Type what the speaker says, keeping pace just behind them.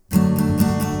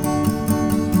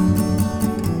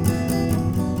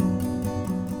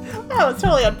That was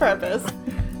totally on purpose.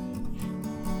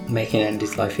 Making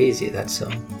Andy's life easier, that's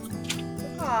all.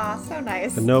 Aw, so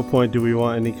nice. At no point do we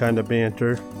want any kind of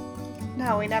banter.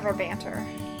 No, we never banter.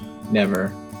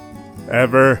 Never.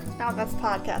 Ever. That's not what this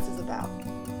podcast is about.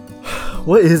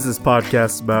 What is this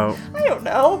podcast about? I don't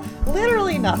know.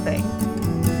 Literally nothing.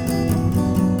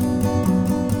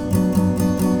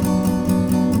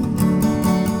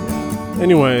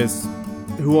 Anyways,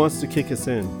 who wants to kick us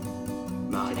in?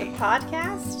 The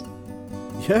podcast?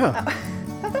 Yeah. I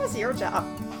thought that was your job.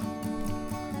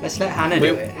 Let's let Hannah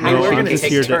do it. No, we're I'm gonna just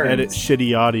take here turns. to edit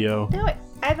shitty audio. No,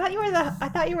 I thought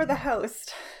you were the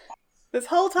host. This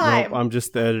whole time. Nope, I'm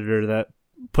just the editor that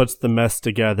puts the mess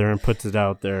together and puts it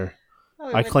out there.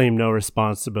 I claim no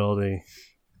responsibility.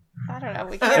 I don't know.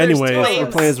 We can't Anyways, blame,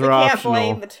 our plans are we can't optional.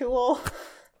 blame the tool.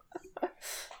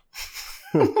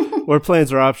 Our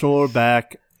plans are optional. We're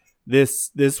back.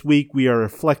 This week we are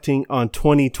reflecting on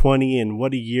 2020 and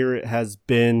what a year it has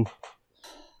been.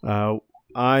 I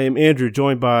am Andrew,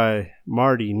 joined by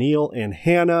Marty, Neil, and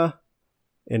Hannah.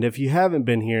 And if you haven't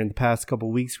been here in the past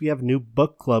couple weeks, we have a new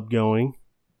book club going.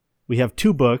 We have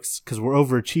 2 books because we're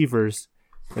overachievers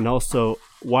and also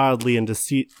wildly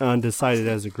undecided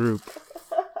as a group.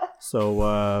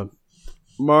 So,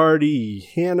 Marty,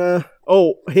 Hannah.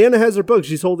 Oh, Hannah has her book.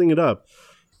 She's holding it up.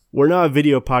 We're not a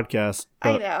video podcast.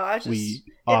 I know. We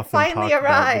it often finally talk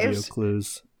about video arrived.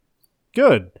 clues.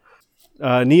 Good.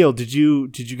 Neil, did you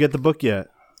get the book yet?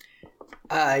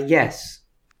 Yes.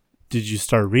 Did you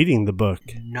start reading the book?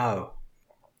 No.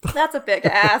 That's a big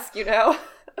ask, you know.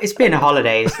 It's been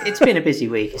holidays. It's been a busy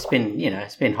week. It's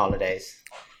been holidays.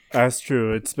 That's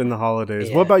true. It's been the holidays.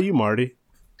 Yeah. What about you, Marty?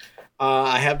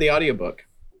 I have the audiobook.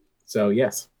 So,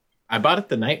 yes. I bought it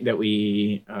the night that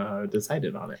we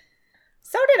decided on it.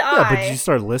 So did Yeah, but I. did you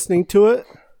start listening to it?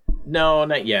 No,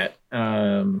 not yet.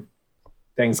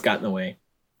 Things got in the way.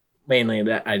 Mainly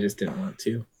that I just didn't want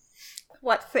to.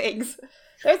 What things?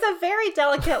 There's a very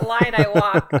delicate line I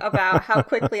walk about how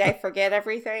quickly I forget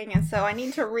everything, and so I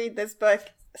need to read this book,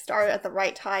 start at the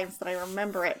right time so that I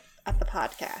remember it at the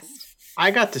podcast.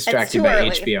 I got distracted too by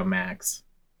early. HBO Max.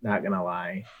 Not gonna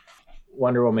lie.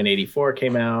 Wonder Woman 84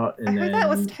 came out, and I heard then that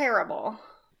was terrible.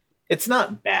 it's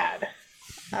not bad.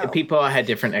 Oh. People had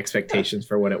different expectations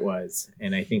for what it was,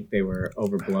 and I think they were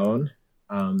overblown.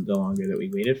 The longer that we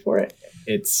waited for it,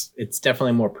 it's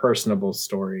definitely a more personable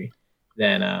story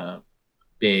than a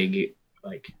big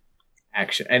like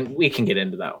action. And we can get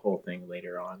into that whole thing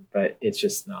later on, but it's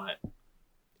just not.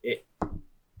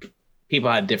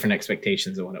 People had different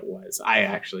expectations of what it was. I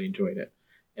actually enjoyed it.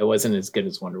 It wasn't as good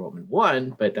as Wonder Woman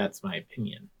 1, but that's my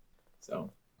opinion.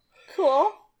 So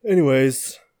Cool.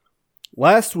 Anyways,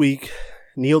 last week,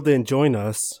 Neil didn't join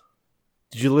us.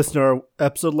 Did you listen to our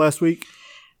episode last week?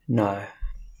 No.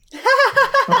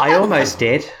 I almost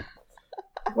did.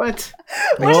 what?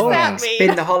 What does Well, that It's mean?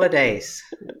 been the holidays.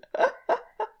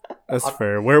 That's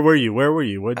fair. Where were you?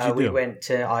 What did you We do? went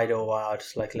to Idlewild,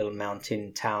 like a little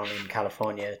mountain town in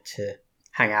California, to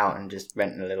hang out and just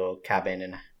rent a little cabin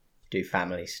and do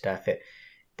family stuff.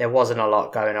 There wasn't a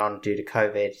lot going on due to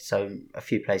COVID, so a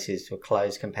few places were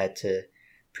closed compared to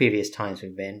previous times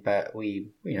we've been. But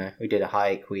we did a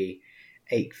hike, we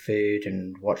ate food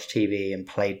and watched TV and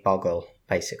played Boggle,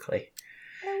 basically.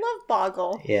 I love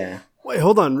Boggle. Yeah. Wait,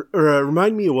 hold on.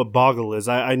 Remind me of what Boggle is.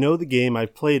 I know the game.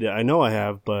 I've played it. I know I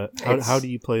have, but how do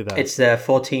you play that? It's the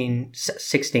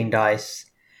 16 dice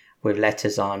with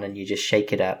letters on, and you just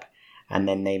shake it up, and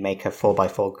then they make a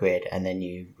 4x4 grid, and then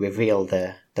you reveal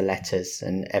the letters,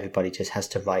 and everybody just has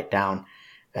to write down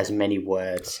as many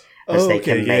words as they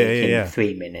can make in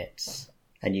 3 minutes.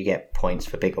 And you get points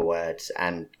for bigger words,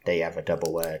 and they have a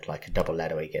double word, like a double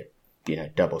letter, where you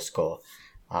get, double score.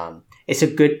 It's a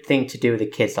good thing to do with the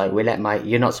kids. Like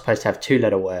you're not supposed to have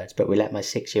 2-letter words, but we let my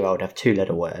 6-year-old have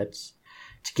 2-letter words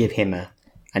to give him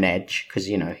an edge, because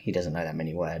he doesn't know that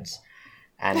many words.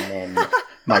 And then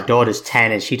my daughter's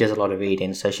 10 and she does a lot of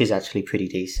reading, so she's actually pretty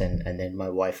decent. And then my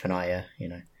wife and I are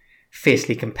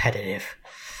fiercely competitive.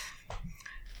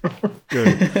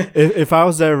 Good. If I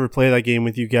was to ever play that game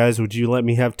with you guys, would you let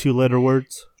me have 2-letter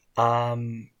words?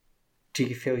 Do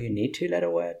you feel you need 2-letter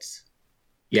words?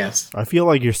 Yes. I feel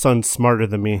like your son's smarter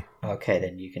than me. Okay,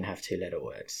 then you can have 2-letter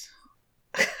words.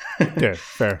 Okay,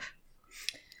 fair.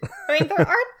 I mean, there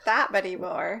aren't that many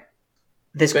more.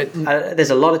 There's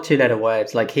a lot of 2-letter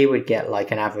words. Like he would get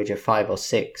like an average of 5 or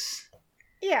 6.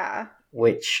 Yeah.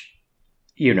 Which,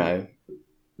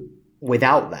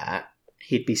 without that,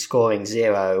 he'd be scoring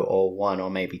 0 or 1 or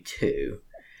maybe 2.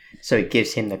 So it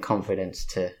gives him the confidence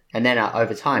to... And then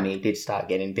over time, he did start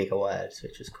getting bigger words,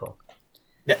 which was cool.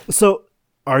 So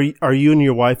Are you and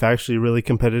your wife actually really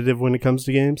competitive when it comes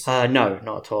to games? No,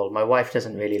 not at all. My wife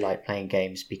doesn't really like playing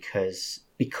games because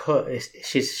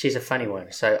she's a funny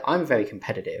one. So I'm very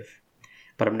competitive,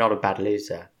 but I'm not a bad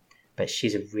loser. But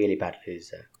she's a really bad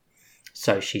loser.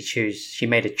 So she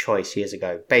made a choice years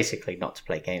ago, basically not to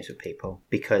play games with people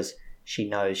because she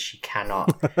knows she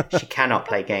cannot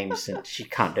play games and she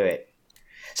can't do it.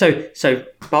 So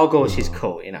Bargosh is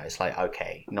cool, you know. It's like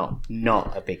okay,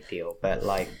 not a big deal, but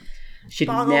like she'd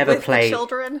never play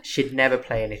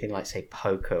anything like say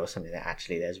poker or something that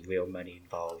actually there's real money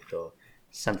involved or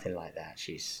something like that.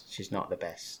 She's not the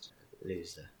best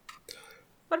loser.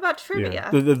 What about trivia?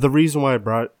 Yeah. The reason why I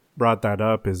brought that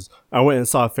up is I went and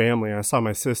saw family. I saw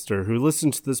my sister who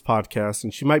listens to this podcast,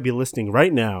 and she might be listening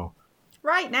right now.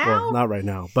 Right now? Well, not right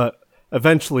now, but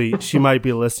eventually she might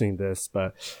be listening to this.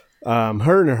 But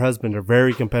her and her husband are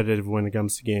very competitive when it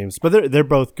comes to games. But they're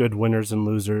both good winners and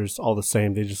losers all the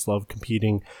same. They just love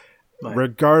competing, right,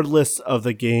 regardless of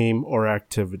the game or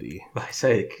activity. Right,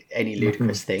 so any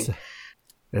ludicrous thing.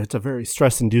 It's a very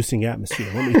stress-inducing atmosphere,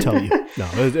 let me tell you. No,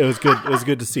 it was good. It was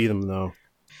good to see them, though.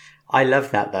 I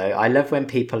love that, though. I love when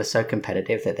people are so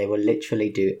competitive that they will literally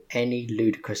do any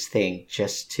ludicrous thing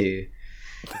just to,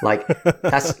 like,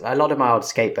 that's a lot of my old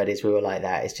skate buddies. We were like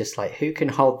that. It's just like, who can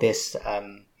hold this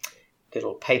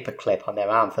little paper clip on their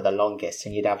arm for the longest?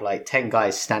 And you'd have like 10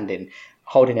 guys standing,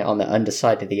 holding it on the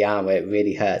underside of the arm where it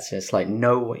really hurts. And it's like,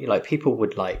 no, like people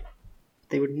would like,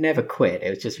 they would never quit. It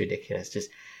was just ridiculous. Just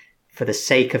for the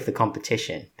sake of the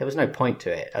competition. There was no point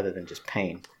to it other than just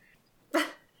pain.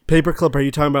 Paperclip, are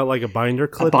you talking about like a binder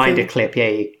clip? A binder clip, yeah.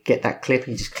 You get that clip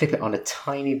and you just clip it on a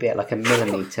tiny bit, like a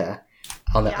millimeter,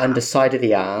 on the underside of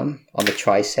the arm, on the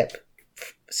tricep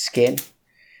skin,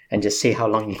 and just see how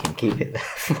long you can keep it there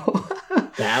for.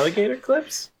 The alligator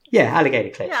clips? Yeah, alligator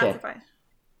clips, yeah. That's fine.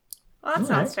 Well, that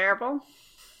sounds terrible.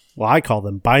 Well, I call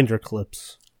them binder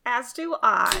clips. As do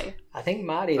I. I think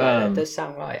Marty, that does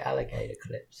sound right, alligator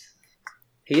clips.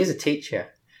 He is a teacher.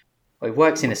 Well, he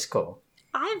works in a school.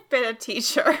 I've been a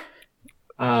teacher.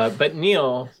 But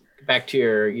Neil, back to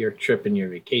your trip and your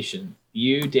vacation,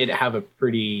 you did have a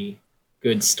pretty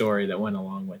good story that went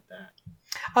along with that.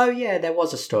 Oh, yeah, there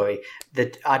was a story.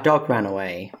 Our dog ran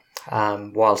away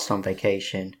whilst on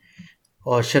vacation.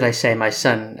 Or should I say my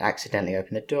son accidentally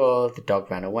opened the door, the dog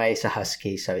ran away. It's a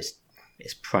husky, so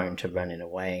it's prone to running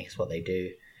away. It's what they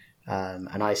do.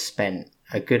 And I spent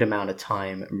a good amount of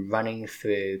time running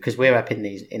through, because we're up in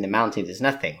the mountains, there's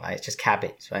nothing, right? It's just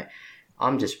cabins, right?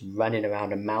 I'm just running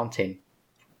around a mountain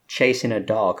chasing a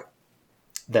dog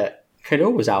that could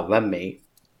always outrun me,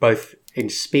 both in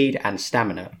speed and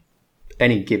stamina.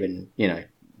 Any given, you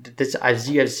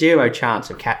have zero chance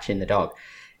of catching the dog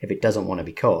if it doesn't want to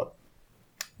be caught.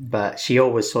 But she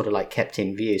always sort of like kept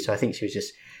in view, so I think she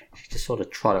just sort of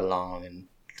trot along and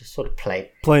just sort of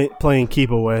playing keep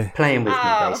away, playing with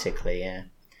me basically, yeah.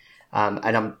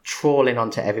 And I'm trawling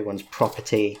onto everyone's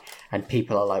property, and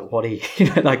people are like, "What are you?"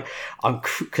 Like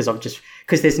because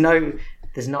there's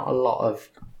not a lot of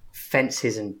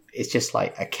fences, and it's just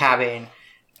like a cabin,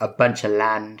 a bunch of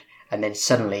land, and then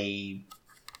suddenly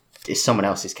it's someone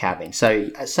else's cabin.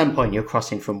 So at some point you're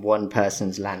crossing from one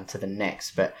person's land to the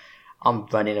next, but I'm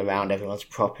running around everyone's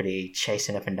property,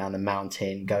 chasing up and down the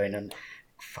mountain, going on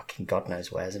fucking God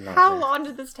knows where. How long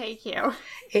did this take you?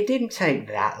 It didn't take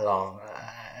that long.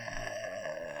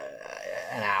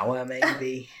 An hour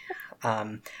maybe.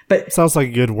 But sounds like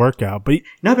a good workout. But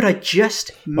but I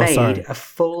just made a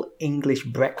full English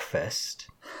breakfast,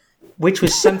 which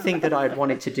was something that I'd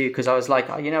wanted to do because I was like,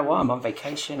 oh, you know what? I'm on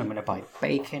vacation. I'm going to buy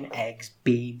bacon, eggs,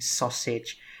 beans,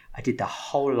 sausage. I did the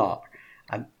whole lot.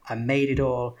 I made it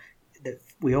all.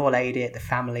 We all ate it, the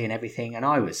family and everything, and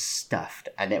I was stuffed.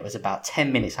 And it was about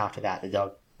 10 minutes after that, the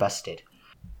dog busted.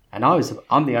 And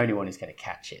I'm the only one who's going to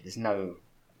catch it.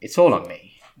 It's all on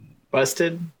me.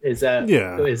 Busted? Is that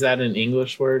an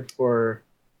English word for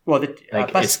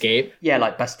escape? Yeah,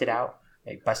 like busted out.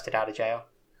 Like busted out of jail.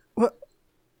 What?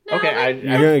 No, okay,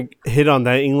 you're going to hit on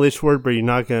that English word, but you're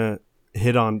not going to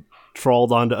hit on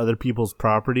trawled onto other people's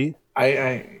property?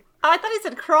 I thought he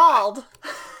said crawled.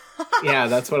 Yeah,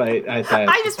 that's what I thought.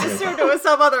 I just assumed it was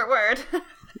some other word.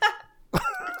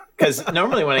 Because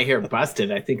normally when I hear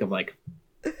busted, I think of like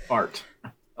fart.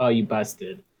 Oh, you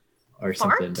busted. Or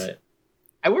something. But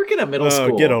I work in a middle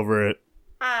school. Get over it.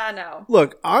 No.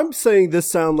 Look, I'm saying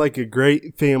this sounds like a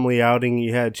great family outing.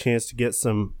 You had a chance to get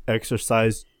some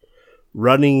exercise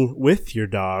running with your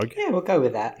dog. Yeah, we'll go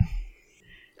with that.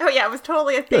 Oh, yeah, it was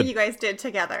totally a thing you guys did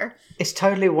together. It's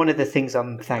totally one of the things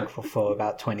I'm thankful for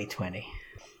about 2020.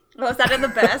 Was that in the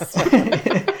best?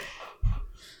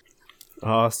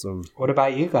 Awesome. What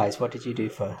about you guys? What did you do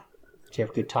for Did you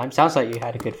have a good time? Sounds like you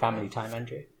had a good family time,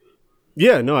 Andrew.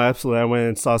 Yeah, no, absolutely. I went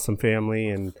and saw some family,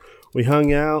 and we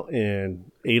hung out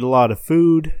and ate a lot of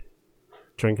food,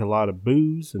 drank a lot of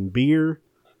booze and beer,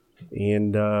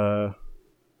 and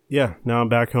yeah, now I'm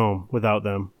back home without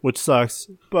them, which sucks,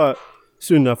 but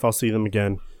soon enough I'll see them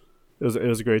again. It was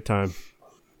a great time.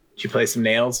 Did you play some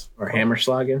nails or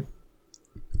Hammerschlagen?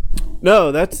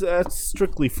 No, that's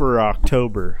strictly for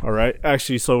October, all right?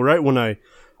 Actually, so right when I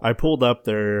pulled up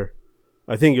there,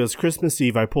 I think it was Christmas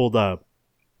Eve, I pulled up,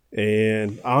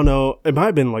 and I don't know, it might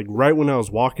have been like right when I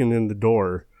was walking in the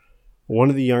door. One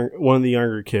of the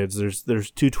younger kids,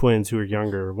 there's two twins who are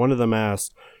younger. One of them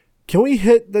asked, "Can we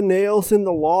hit the nails in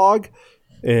the log?"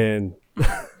 And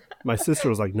my sister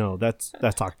was like, "No, that's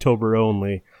October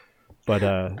only." But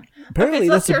apparently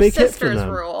that's a big hit for them.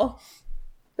 Rule.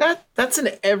 That's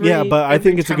an every yeah, but I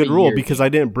think it's a good rule because thing. I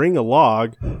didn't bring a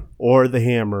log or the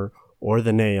hammer or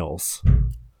the nails.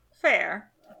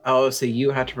 Fair. Oh, so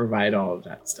you have to provide all of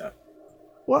that stuff.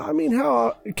 Well, I mean,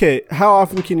 how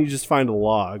often can you just find a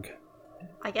log?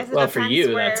 I guess it Well, depends for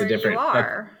you, where that's a different- you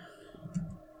are.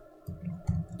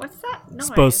 What's that noise?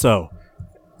 Suppose so.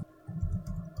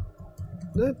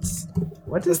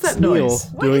 What is That's that Neil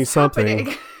noise? What doing is something.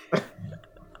 happening?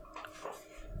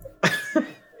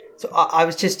 So I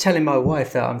was just telling my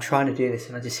wife that I'm trying to do this,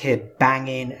 and I just hear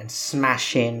banging and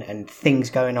smashing and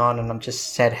things going on, and I'm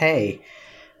just said, hey,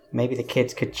 maybe the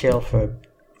kids could chill for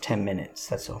 10 minutes,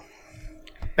 that's all.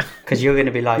 Because you're going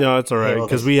to be like... No, it's all right,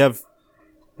 because we have...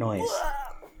 Noise.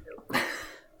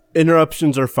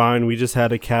 Interruptions are fine. We just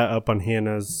had a cat up on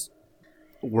Hannah's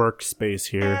workspace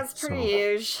here. As per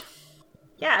usual.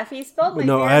 Yeah, if he spilled my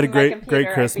No, beer I had a on my great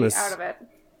computer, Christmas. I'd be out of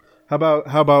it.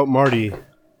 How about Marty?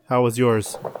 How was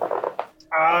yours?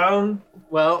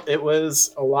 Well, it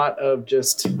was a lot of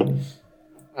just,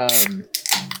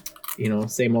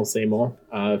 same old.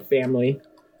 Family.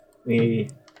 We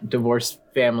divorced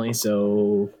family,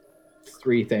 so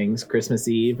 3 things. Christmas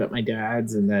Eve at my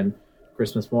dad's, and then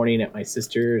Christmas morning at my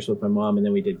sister's with my mom, and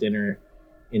then we did dinner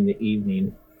in the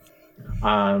evening.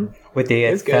 With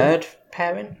the third good.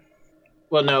 parent?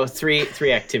 Well, no,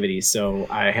 three activities. So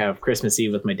I have Christmas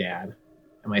Eve with my dad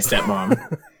and my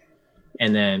stepmom,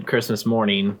 and then Christmas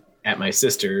morning at my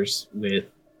sister's with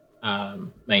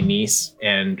my niece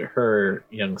and her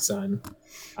young son.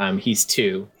 He's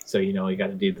 2, so we got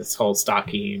to do this whole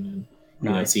stocking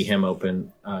and see him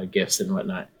open gifts and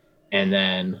whatnot. And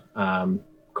then, of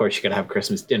course, you got to have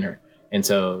Christmas dinner. And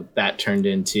so that turned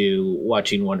into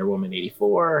watching Wonder Woman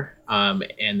 84,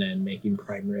 and then making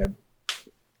prime rib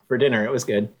for dinner. It was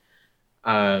good.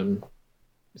 And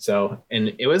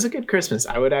it was a good Christmas.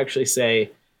 I would actually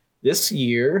say this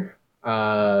year,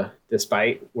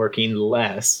 despite working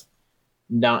less,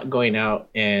 not going out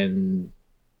and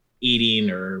eating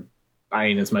or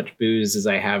buying as much booze as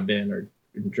I have been or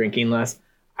drinking less,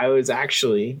 I was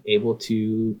actually able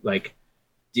to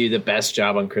do the best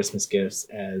job on Christmas gifts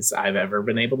as I've ever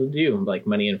been able to do, like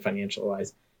money and financial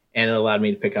wise. And it allowed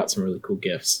me to pick out some really cool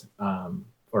gifts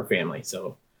for family.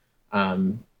 So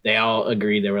they all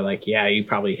agreed. They were like, yeah, you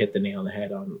probably hit the nail on the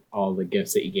head on all the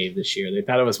gifts that you gave this year. They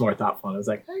thought it was more thoughtful. And I was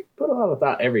like, I put a lot of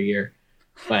thought every year.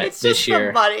 But It's this just year,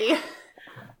 the money.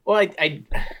 well, I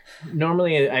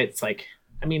normally it's like,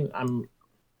 I mean,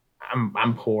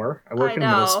 I'm poor. I work in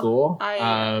middle school.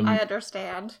 I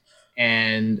understand.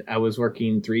 And I was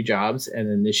working 3 jobs, and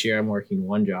then this year I'm working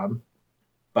 1 job.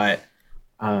 But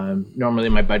normally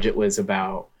my budget was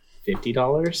about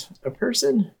 $50 a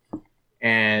person.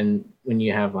 And when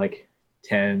you have like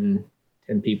 10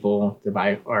 people to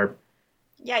buy, or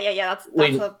Yeah. That's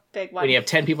a big one. when you have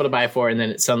 10 people to buy for, and then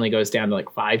it suddenly goes down to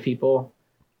like 5 people,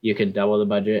 you can double the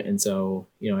budget. And so,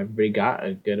 everybody got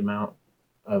a good amount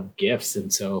of gifts.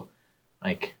 And so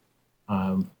like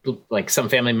some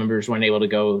family members weren't able to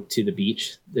go to the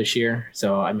beach this year.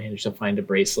 So I managed to find a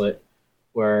bracelet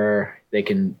where they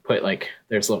can put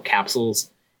there's little capsules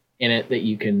in it that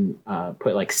you can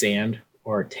put like sand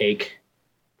or take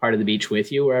part of the beach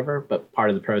with you wherever, but part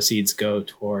of the proceeds go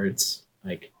towards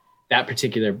that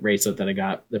particular bracelet that I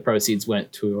got. The proceeds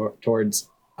went towards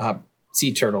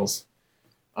sea turtles.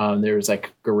 There was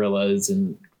gorillas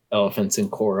and elephants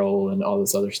and coral and all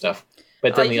this other stuff.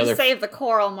 But then you saved the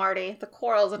coral, Marty. The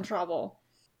coral's in trouble.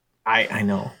 I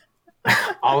know.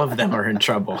 All of them are in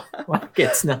trouble.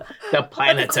 It's not the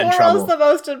planet's in the trouble. coral's the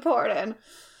most important.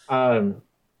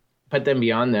 But then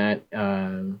beyond that,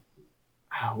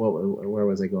 where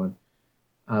was I going?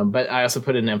 But I also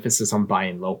put an emphasis on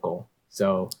buying local.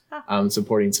 So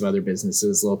supporting some other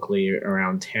businesses locally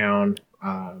around town.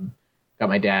 Got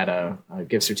my dad a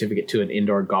gift certificate to an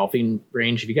indoor golfing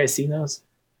range. Have you guys seen those?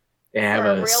 They have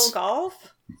real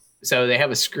golf? So they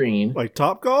have a screen. Like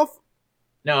Top Golf?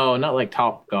 No, not like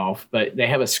Top Golf, but they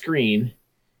have a screen,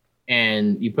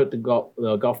 and you put the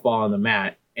golf ball on the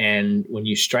mat, and when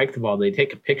you strike the ball, they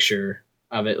take a picture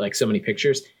of it, like so many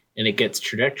pictures, and it gets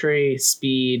trajectory,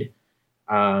 speed,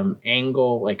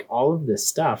 angle, like all of this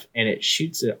stuff, and it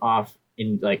shoots it off,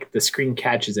 and like the screen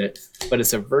catches it, but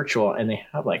it's a virtual, and they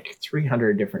have like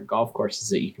 300 different golf courses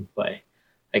that you can play,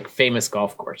 like famous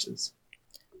golf courses.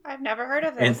 I've never heard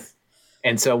of this.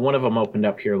 And so one of them opened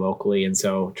up here locally, and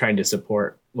so trying to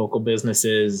support local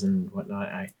businesses and whatnot,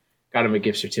 I got him a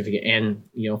gift certificate, and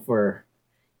for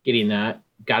getting that,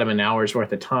 got him an hour's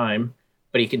worth of time,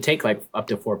 but he can take like up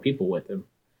to 4 people with him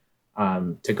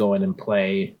to go in and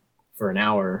play for an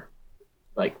hour,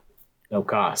 like no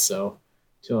cost. So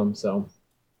to him, so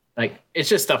like it's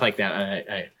just stuff like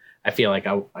that. I feel like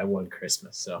I won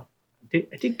Christmas, so I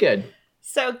did good.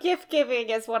 So gift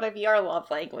giving is one of your love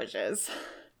languages.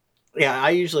 Yeah, I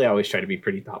usually always try to be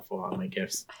pretty thoughtful on my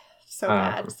gifts. So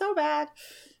bad.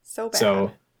 So,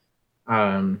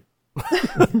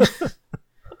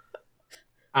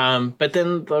 but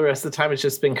then the rest of the time it's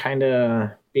just been kind of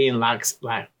being like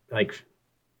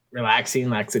relaxing,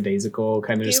 lackadaisical,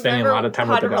 kind of just spending a lot of time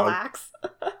with the dog. Relax?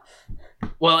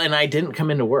 Well, and I didn't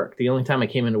come into work. The only time I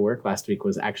came into work last week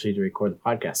was actually to record the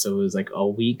podcast. So it was like a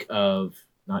week of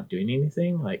not doing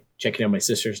anything, like checking out my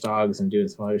sister's dogs and doing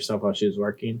some other stuff while she was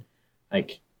working.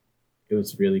 Like, it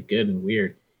was really good and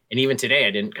weird. And even today,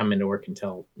 I didn't come into work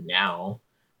until now.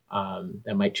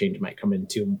 That might change. Might come in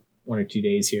 1 or 2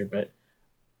 days here, but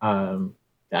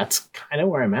that's kind of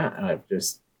where I'm at. I've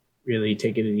just really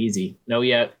taken it easy. No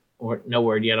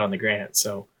word yet on the grant,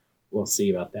 so we'll see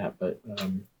about that. But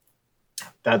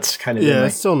that's kind of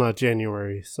it's still not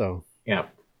January, so yeah.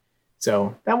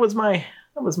 So that was my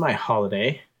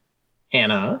holiday.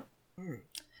 Hannah.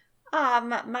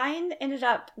 Mine ended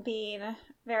up being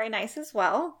very nice as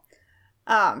well.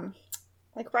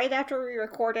 Like right after we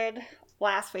recorded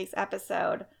last week's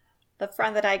episode, the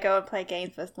friend that I go and play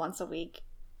games with once a week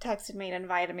texted me and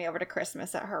invited me over to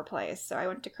Christmas at her place. So I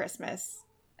went to Christmas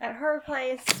at her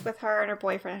place with her and her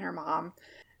boyfriend and her mom.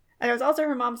 And it was also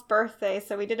her mom's birthday,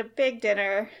 so we did a big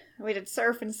dinner. We did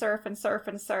surf and surf and surf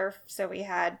and surf. So we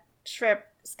had shrimp,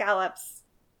 scallops,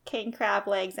 king crab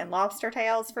legs, and lobster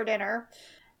tails for dinner.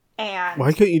 And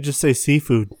why couldn't you just say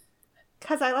seafood?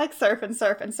 Because I like surf and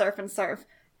surf and surf and surf.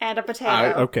 And a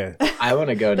potato. Okay. I want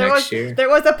to go next year. There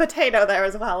was a potato there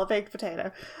as well, a big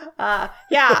potato.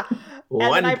 Yeah.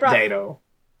 One potato.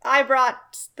 I brought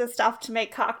the stuff to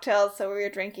make cocktails, so we were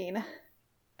drinking.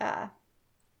 I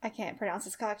can't pronounce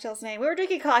this cocktail's name. We were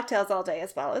drinking cocktails all day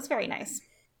as well. It was very nice.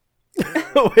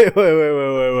 Wait.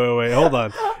 Hold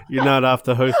on. You're not off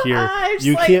the hook here.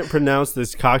 You can't pronounce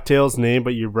this cocktail's name,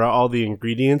 but you brought all the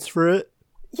ingredients for it?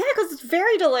 Yeah, because it's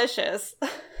very delicious.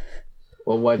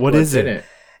 Well, what is it?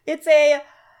 It's a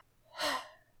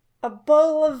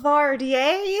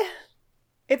boulevardier.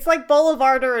 It's like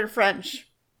boulevarder in French.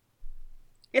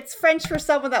 It's French for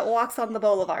someone that walks on the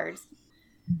boulevards.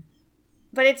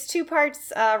 But it's 2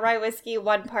 parts rye whiskey,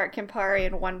 1 part Campari,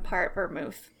 and 1 part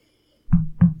vermouth.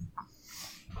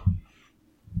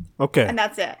 Okay. And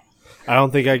that's it. I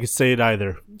don't think I could say it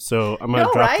either. So I'm going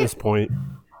to drop this point.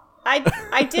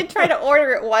 I did try to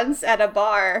order it once at a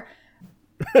bar.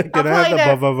 Can I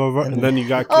have the and then you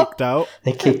got kicked out?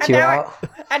 They kicked you out?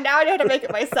 And now I know how to make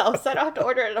it myself, so I don't have to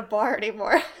order it at a bar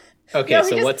anymore. Okay,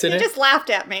 so what's in it? He just laughed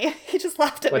at me. He just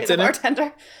laughed at me, the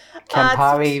bartender.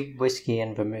 Campari, whiskey,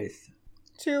 and vermouth.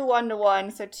 2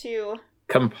 1-to-1, so 2.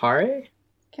 Campari?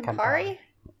 Campari?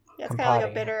 Yeah, it's kind of like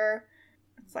a bitter.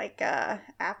 It's like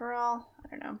Aperol. I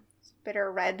don't know. It's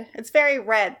bitter red. It's very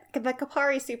red. The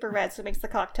Campari is super red, so it makes the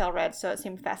cocktail red, so it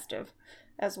seemed festive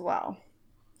as well.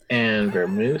 And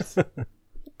vermouth?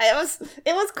 It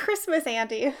was Christmas,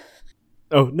 Andy.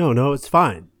 Oh, no, it's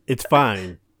fine. It's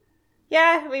fine.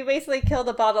 Yeah, we basically killed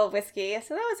a bottle of whiskey,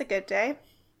 so that was a good day.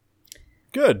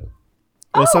 Good.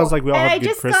 Well, it sounds like we all have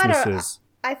good Christmases.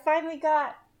 I finally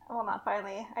got, well, not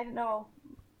finally, I don't know.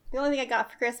 The only thing I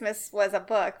got for Christmas was a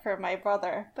book for my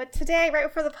brother. But today, right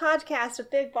before the podcast, a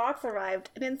big box arrived.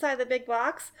 And inside the big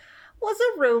box was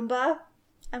a Roomba.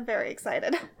 I'm very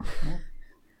excited.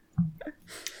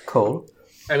 Cool.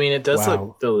 I mean, it does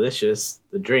look delicious.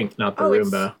 The drink, not the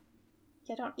Roomba.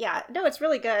 No, it's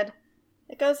really good.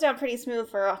 It goes down pretty smooth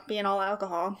for being all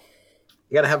alcohol.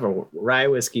 You gotta have a rye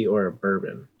whiskey or a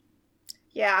bourbon.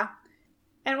 Yeah.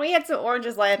 And we had some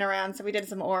oranges lying around, so we did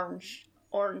some orange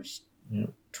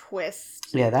twist.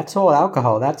 Yeah, that's all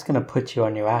alcohol. That's going to put you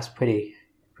on your ass pretty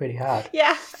hard.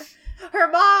 Yeah.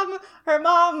 Her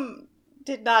mom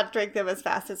did not drink them as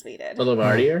fast as we did.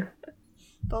 Boulevardier?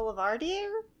 Boulevardier?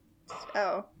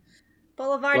 Oh.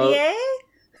 Boulevardier?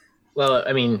 Well,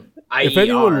 I mean, If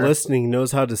anyone IER. listening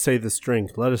knows how to say this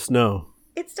drink, let us know.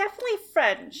 It's definitely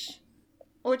French,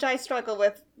 which I struggle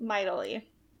with mightily.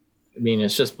 I mean,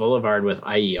 it's just Boulevard with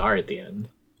IER at the end.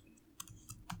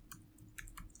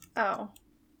 Oh.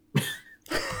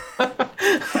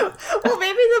 Well,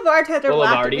 maybe the bartender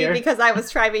laughed at me Boulevardier? because I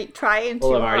was trying too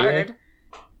Boulevardier? hard.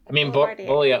 I mean,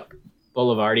 Boulevardier.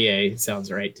 Boulevardier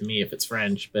sounds right to me if it's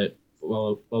French, but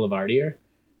Boulevardier?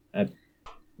 Get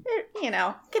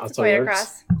the Also point works.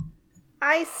 across.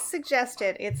 I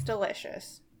suggested it's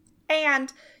delicious.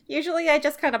 And usually I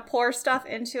just kind of pour stuff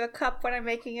into a cup when I'm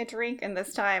making a drink, and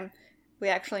this time we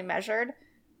actually measured.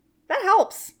 That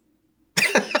helps.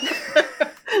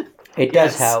 It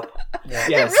does Yes. help. Yeah.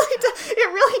 Yes.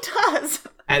 It really does.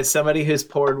 As somebody who's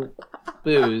poured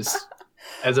booze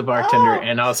as a bartender Oh.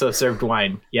 and also served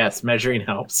wine, yes, measuring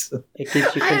helps. It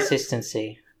gives you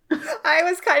consistency. I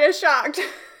was kind of shocked.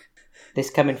 This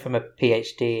coming from a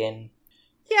PhD in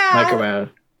Yeah. Microwave.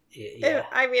 yeah.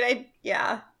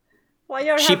 Yeah. Well, I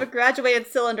don't She- have a graduated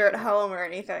cylinder at home or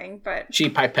anything, but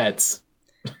Cheap pipettes.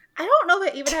 I don't know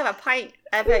that I even have a pint.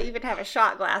 I even have a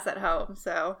shot glass at home,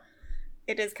 so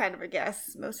it is kind of a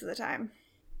guess most of the time.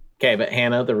 Okay, but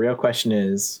Hannah, the real question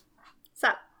is, So,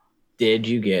 did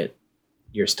you get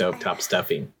your stovetop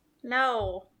stuffing?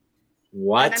 no.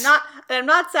 What? And I'm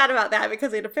not sad about that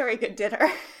because we had a very good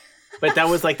dinner. But that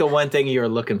was like the one thing you were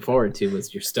looking forward to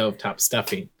was your stovetop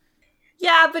stuffing.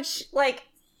 Yeah, but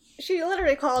she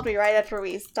literally called me right after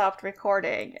we stopped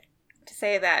recording to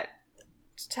say that,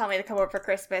 to tell me to come over for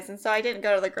Christmas, and so I didn't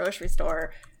go to the grocery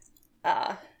store,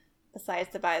 besides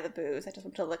to buy the booze. I just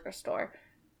went to the liquor store.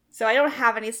 So I don't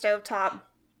have any stovetop.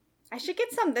 I should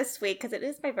get some this week because it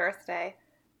is my birthday,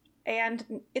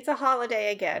 and it's a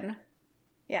holiday again.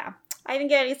 Yeah, I didn't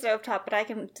get any stovetop, but I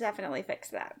can definitely fix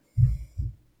that.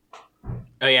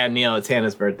 Oh yeah, Neil, it's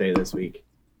Hannah's birthday this week.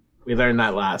 We learned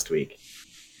that last week.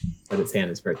 But it's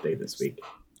Hannah's birthday this week.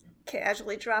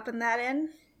 Casually dropping that in.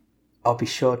 I'll be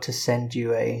sure to send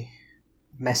you a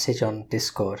message on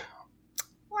Discord.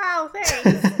 Wow,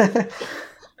 thanks.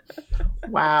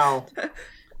 Wow.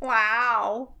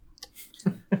 Wow.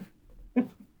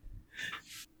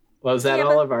 Was that Yeah,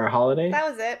 all but of our holiday? That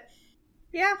was it.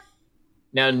 Yeah.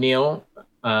 Now, Neil,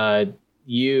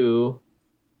 you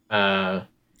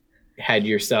had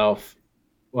yourself,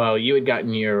 well, you had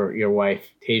gotten your wife,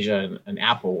 Tasia, an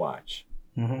Apple Watch.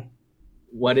 Mm-hmm.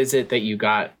 What is it that you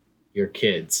got your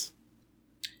kids?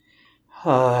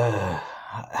 How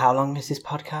long is this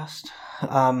podcast?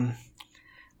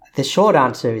 The short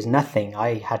answer is nothing.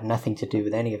 I had nothing to do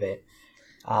with any of it.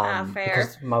 Fair.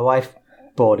 Because my wife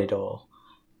bought it all.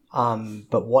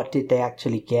 But what did they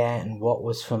actually get and what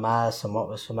was from us and what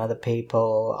was from other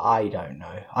people? I don't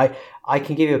know. I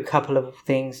can give you a couple of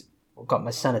things. I got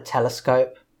my son a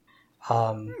telescope,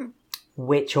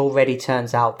 which already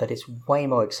turns out that it's way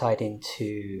more exciting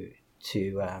to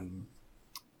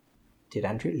did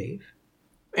Andrew leave?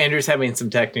 Andrew's having some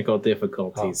technical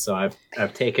difficulties, so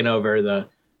I've taken over the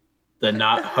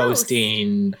not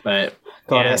hosting, but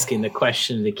Got it. asking the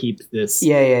question to keep this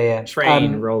Yeah.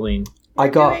 train rolling. I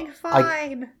got Doing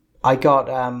fine. I got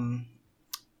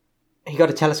he got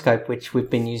a telescope which we've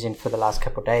been using for the last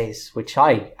couple of days, which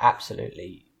I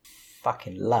absolutely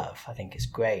fucking love. I think it's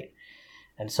great.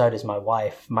 And so does my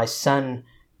wife. My son,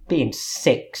 being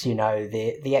 6,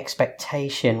 the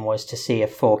expectation was to see a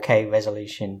 4K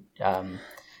resolution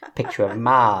picture of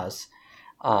Mars.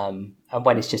 And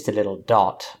when it's just a little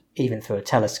dot, even through a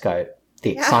telescope,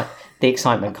 the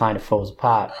excitement kind of falls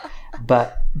apart.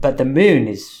 But the moon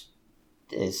is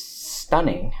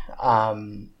stunning,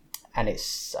 and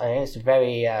it's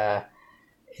very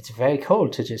cool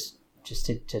to just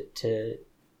to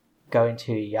go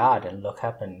into your yard and look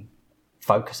up and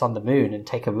focus on the moon and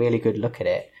take a really good look at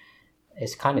it.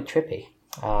 It's kind of trippy.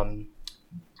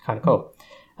 It's kind of cool.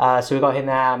 So we got him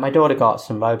there. My daughter got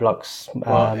some Roblox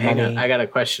Well, hang money. on. I got a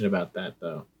question about that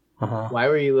though. Uh-huh. Why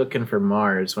were you looking for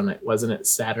Mars when it wasn't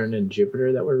Saturn and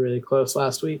Jupiter that were really close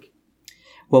last week?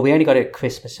 Well, we only got it at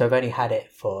Christmas, so I've only had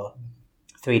it for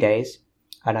 3 days,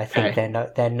 and I think Okay.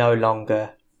 they're no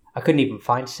longer. I couldn't even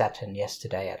find Saturn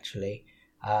yesterday. Actually,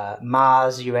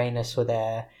 Mars, Uranus were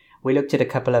there. We looked at a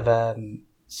couple of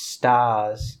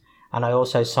stars, and I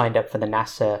also signed up for the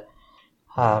NASA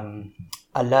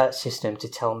alert system to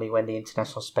tell me when the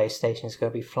International Space Station is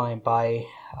going to be flying by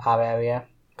our area,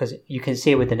 because you can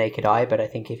see it with the naked eye, but I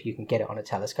think if you can get it on a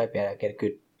telescope, yeah, get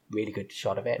a really good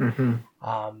shot of it. Mm-hmm.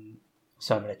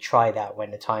 So I'm going to try that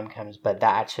when the time comes. But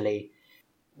that actually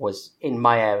was in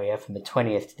my area from the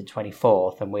 20th to the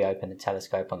 24th, and we opened the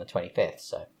telescope on the 25th.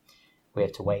 So we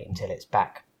have to wait until it's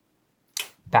back.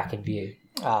 back in view.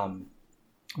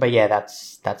 But yeah,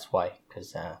 that's why,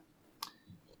 because And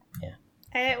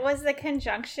it was the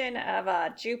conjunction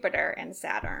of Jupiter and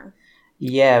Saturn.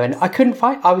 yeah, and I couldn't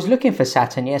find. I was looking for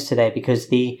Saturn yesterday because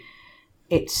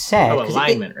it said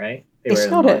alignment, right? It's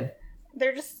not a.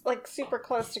 They're just like super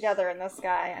close together in the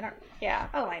sky.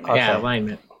 Alignment. Okay. Yeah,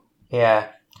 alignment. Yeah.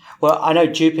 Well, I know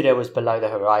Jupiter was below the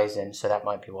horizon, so that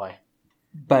might be why.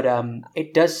 But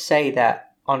it does say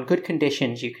that on good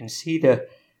conditions you can see the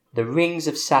rings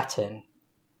of Saturn,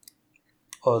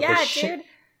 or dude.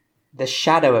 the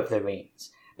shadow of the rings.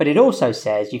 But it also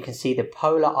says you can see the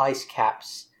polar ice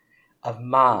caps of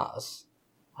Mars.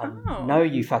 No,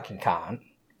 you fucking can't.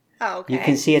 Oh, okay. You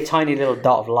can see a tiny little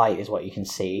dot of light is what you can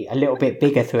see, a little bit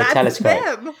bigger through a telescope.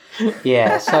 Them.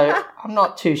 Yeah, so I'm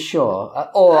not too sure.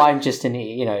 Or I'm just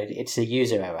it's a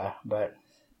user error, but...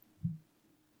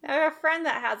 I have a friend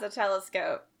that has a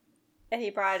telescope, and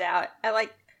he brought it out. I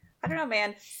don't know,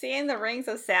 man, seeing the rings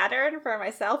of Saturn for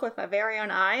myself with my very own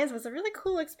eyes was a really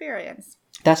cool experience.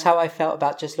 That's how I felt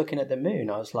about just looking at the moon.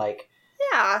 I was like...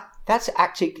 Yeah. That's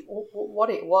actually what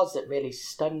it was that really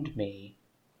stunned me.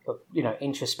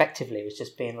 Introspectively, was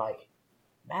just being like,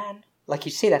 man, like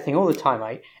you see that thing all the time,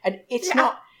 right? And it's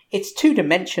not, it's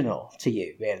two-dimensional to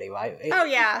you, really, right?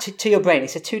 To your brain,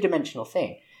 it's a two-dimensional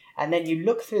thing. And then you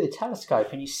look through the telescope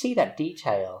and you see that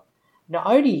detail. Not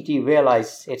only do you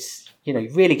realize it's, you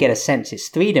really get a sense it's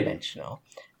three-dimensional,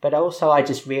 but also I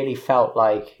just really felt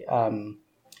like,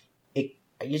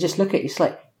 you just look at it, it's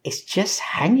like, it's just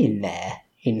hanging there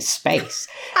in space.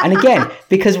 And again,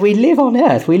 because we live on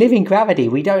Earth, we live in gravity,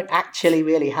 we don't actually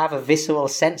really have a visceral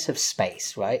sense of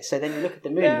space, right? So then you look at the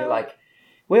moon and you're like,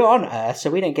 we're on Earth, so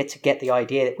we don't get the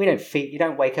idea that you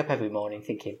don't wake up every morning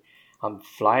thinking, I'm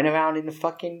flying around in the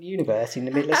fucking universe in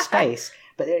the middle of space.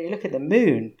 But then you look at the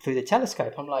moon through the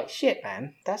telescope, I'm like, shit,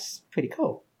 man, that's pretty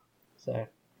cool. So,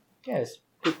 yeah, it's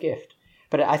a good gift.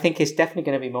 But I think it's definitely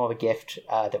going to be more of a gift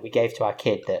that we gave to our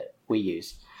kid that we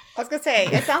use. I was going to say,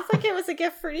 it sounds like it was a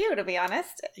gift for you, to be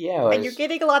honest. Yeah. And you're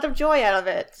getting a lot of joy out of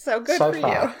it. So good for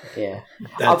far, you. Yeah.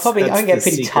 I'm going to get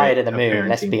pretty tired of the moon,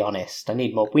 let's be honest.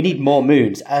 We need more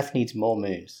moons. Earth needs more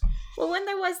moons. Well, when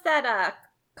there was that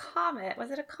comet, was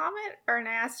it a comet or an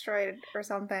asteroid or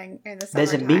something in the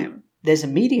summertime? There's a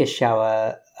meteor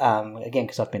shower, again,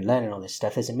 because I've been learning all this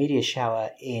stuff. There's a meteor shower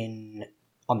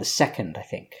on the 2nd, I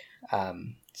think.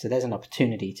 So there's an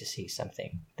opportunity to see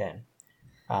something then.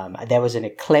 There was an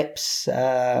eclipse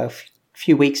a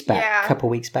few weeks back, a couple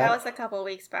weeks back. That was a couple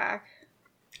weeks back.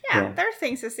 Yeah, there are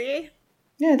things to see.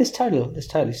 Yeah, there's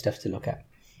totally stuff to look at.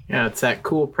 Yeah, it's that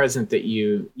cool present that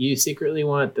you secretly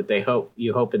want, that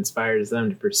you hope inspires them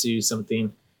to pursue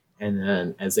something, and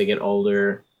then as they get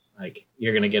older, like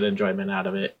you're gonna get enjoyment out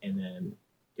of it, and then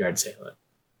yard sale it.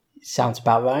 Sounds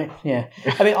about right. Yeah,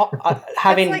 I mean,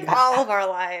 having it's like all of our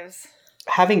lives.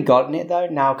 Having gotten it though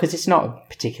now, because it's not a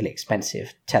particularly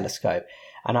expensive telescope,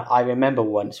 and I remember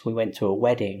once we went to a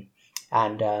wedding,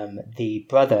 and the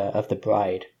brother of the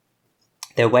bride,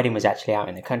 their wedding was actually out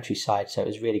in the countryside, so it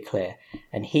was really clear,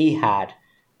 and he had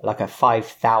like a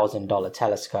 $5,000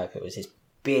 telescope. It was this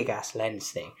big ass lens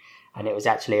thing, and it was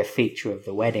actually a feature of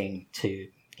the wedding.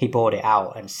 He brought it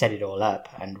out and set it all up,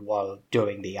 and while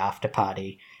during the after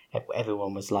party,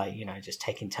 everyone was like, just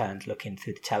taking turns looking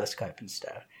through the telescope and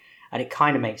stuff. And it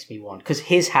kind of makes me want, because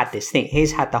his had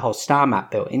the whole star map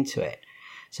built into it.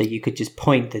 So you could just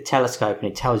point the telescope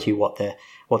and it tells you what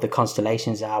the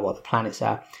constellations are, what the planets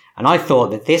are. And I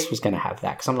thought that this was going to have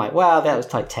that, because I'm like, well, that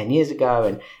was like 10 years ago.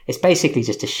 And it's basically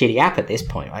just a shitty app at this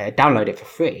point. I download it for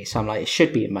free. So I'm like, it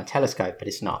should be in my telescope, but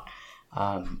it's not.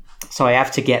 So I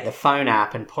have to get the phone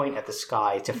app and point at the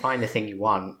sky to find the thing you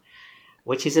want,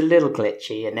 which is a little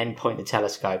glitchy, and then point the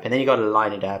telescope, and then you got to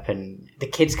line it up, and the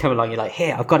kids come along, you're like,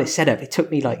 here, I've got it set up. It took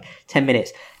me like 10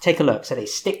 minutes. Take a look. So they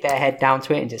stick their head down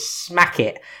to it and just smack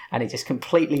it, and it just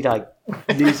completely like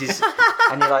loses,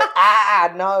 and you're like,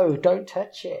 no, don't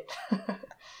touch it.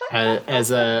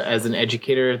 As an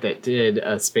educator that did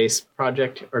a space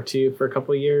project or two for a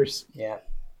couple of years,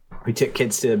 we took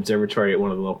kids to the observatory at one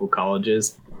of the local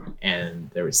colleges, and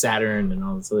there was Saturn and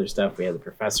all this other stuff. We had the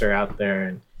professor out there,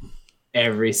 and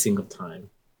every single time.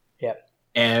 Yep.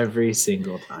 Every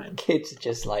single time. Kids are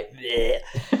just like,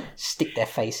 stick their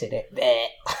face in it.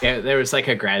 Yeah, there was like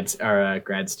a grad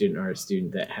student or a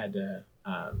student that had to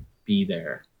be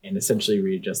there and essentially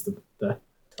readjust the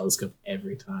telescope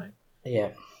every time.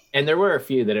 Yeah. And there were a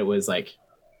few that it was like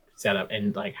set up,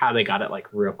 and like how they got it like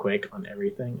real quick on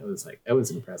everything. It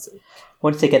was impressive.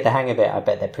 Once they get the hang of it, I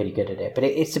bet they're pretty good at it. But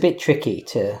it's a bit tricky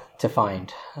to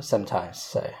find sometimes,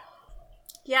 so...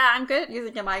 Yeah, I'm good at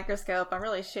using a microscope. I'm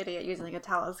really shitty at using a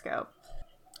telescope.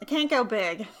 I can't go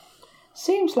big.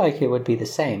 Seems like it would be the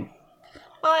same.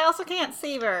 Well, I also can't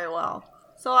see very well.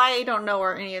 So I don't know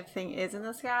where anything is in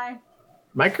the sky.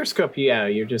 Microscope, yeah,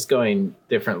 you're just going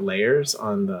different layers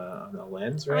on the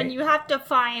lens, right? And you have to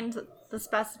find the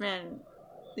specimen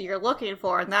that you're looking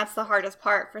for, and that's the hardest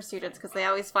part for students because they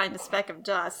always find a speck of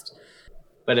dust.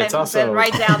 But it's and also then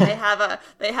right down they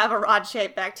have a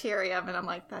rod-shaped bacterium, and I'm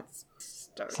like, that's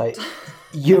dirt. It's like,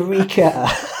 Eureka!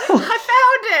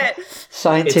 I found it.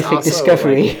 Scientific also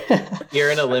discovery.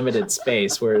 you're in a limited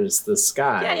space, whereas the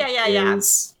sky Yeah.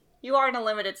 is... You are in a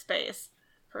limited space,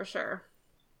 for sure.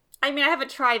 I mean, I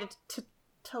haven't tried to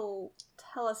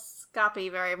telescopy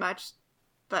very much,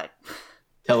 but...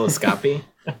 Telescopy?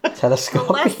 Telescopy.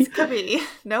 Telescopy.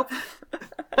 Nope.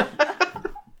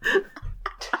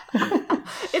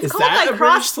 It's Is called that a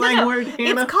British slang word,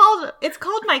 Hannah? It's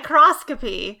called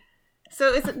microscopy.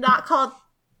 So is it not called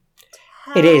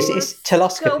It is. It's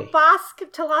telescopy.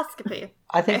 Telescopy.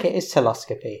 I think it is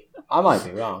telescopy. I might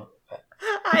be wrong. But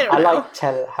I don't I know. like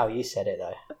tell how you said it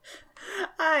though.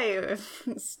 I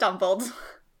stumbled.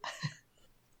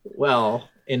 Well,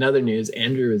 in other news,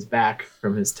 Andrew is back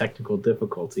from his technical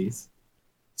difficulties.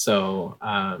 So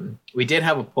we did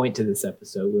have a point to this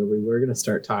episode where we were going to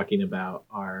start talking about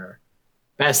our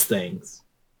best things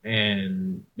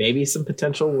and maybe some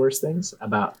potential worst things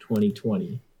about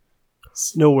 2020.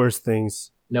 No worse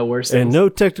things. No worse things? And no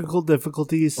technical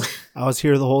difficulties. I was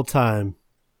here the whole time.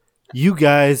 You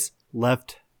guys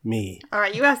left me. All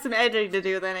right, you have some editing to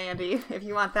do then, Andy, if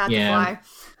you want that Yeah. to fly.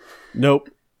 Nope.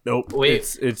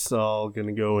 Wait. It's all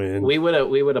gonna go in. We would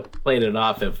have played it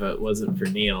off if it wasn't for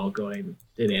Neil going,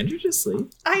 did Andrew just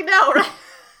sleep? I know, right?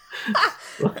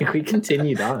 Like, we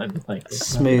continued on. Like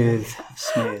Smooth.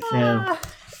 Yeah.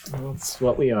 That's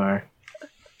what we are.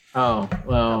 Oh,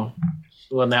 well,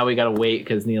 now we gotta wait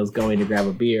because Neil's going to grab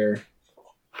a beer.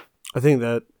 I think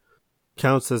that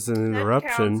counts as an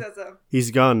interruption. That counts as a... He's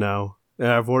gone now. And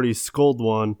I've already scolded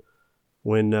one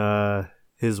when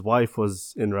his wife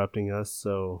was interrupting us.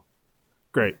 So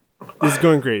great. This is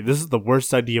going great. This is the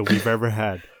worst idea we've ever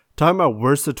had. Talking about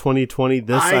worst of 2020,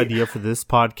 this idea for this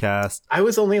podcast. I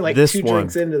was only like This 2 one.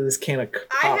 drinks into this can of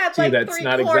I pop had too. like That's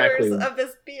not 3/4 exactly of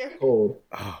this beer. cold.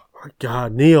 Oh my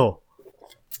God, Neil.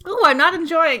 Ooh, I'm not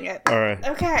enjoying it. All right.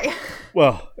 Okay.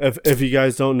 Well, if you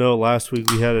guys don't know, last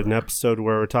week we had an episode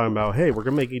where we're talking about, hey, we're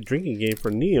going to make a drinking game for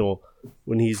Neil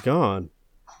when he's gone.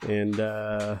 And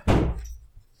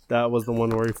that was the one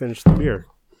where he finished the beer.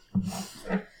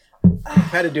 I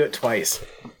had to do it twice.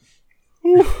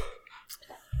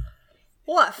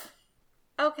 Woof.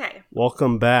 Okay.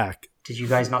 Welcome back. Did you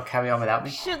guys not carry on without me?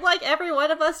 Should like every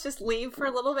one of us just leave for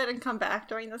a little bit and come back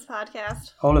during this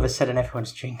podcast? All of a sudden,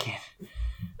 everyone's drinking.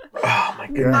 Oh my I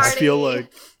goodness. feel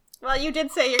like Well, you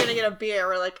did say you're gonna get a beer.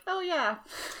 We're like, oh yeah.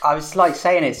 I was like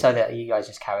saying it so that you guys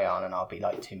just carry on, and I'll be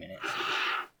like 2 minutes.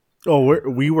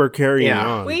 we were carrying Yeah.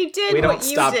 on. We did We don't what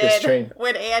you stop this did train.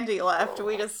 when Andy left.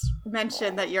 We just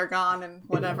mentioned that you're gone and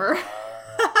whatever.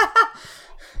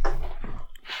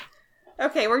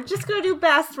 Okay, we're just gonna do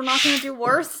best. We're not gonna do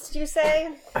worst, you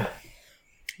say?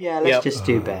 Yeah, let's Yep. just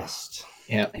do best.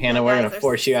 Yeah, Hannah, we're guys gonna are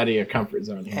force you out of your comfort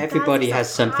zone here. Everybody Guys are has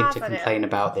so something to confident. complain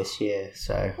about this year,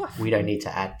 so we don't need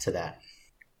to add to that.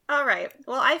 All right.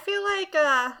 Well, I feel like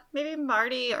maybe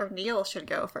Marty or Neil should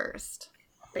go first,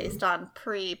 based on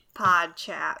pre-pod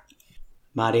chat.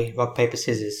 Marty, rock, paper,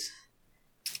 scissors.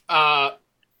 1,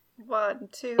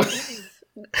 2.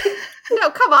 No,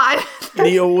 come on.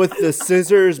 Neil with the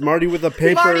scissors, Marty with the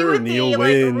paper, Marty with Neil the, like,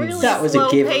 wins. really- That was a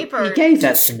slow give. paper. He gave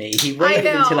that to me. He waited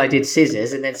know. until I did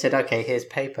scissors and then said, okay, here's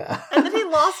paper. And then he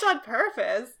lost on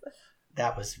purpose.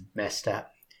 That was messed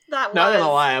up. That was. Not gonna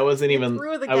lie, I wasn't even.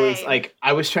 threw the I was game. like,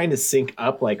 I was trying to sync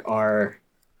up like our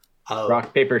Oh,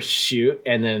 rock paper shoot,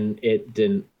 and then it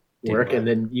didn't work. work. And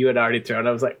then you had already thrown.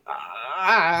 I was like,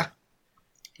 ah.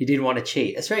 you didn't want to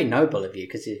cheat. It's very noble of you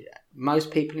because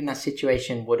most people in that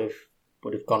situation would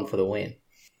have gone for the win.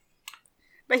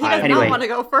 But he does Anyway. not want to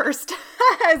go first,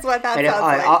 is what that Anyway, sounds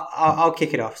like. I'll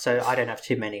kick it off, so I don't have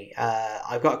too many.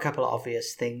 I've got a couple of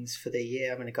obvious things for the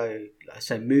year. I'm going to go,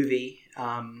 so movie.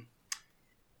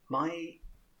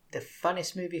 The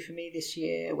funnest movie for me this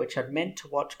year, which I'd meant to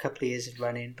watch a couple of years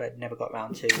running, but never got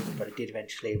around to, but I did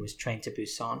eventually, was Train to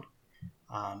Busan.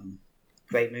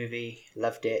 Great movie,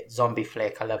 loved it. Zombie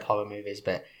flick, I love horror movies,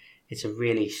 but it's a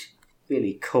really,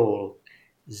 really cool.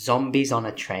 Zombies on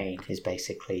a train is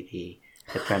basically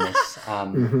the premise.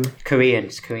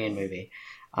 Korean movie.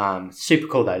 Super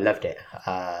cool though, loved it.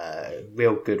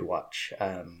 Real good watch.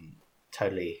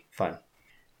 Totally fun.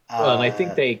 Well, and I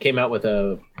think they came out with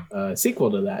a sequel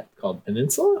to that called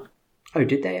Peninsula. Oh,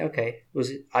 did they? Okay. Was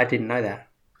it? I didn't know that.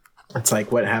 It's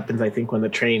like what happens, I think, when they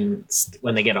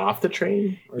get off the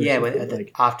train. Yeah,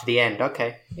 after the end.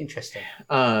 Okay, interesting.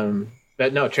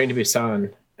 But no, Train to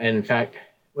Busan. And in fact,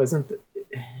 is that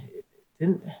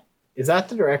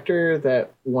the director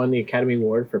that won the Academy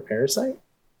Award for Parasite?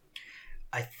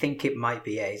 I think it might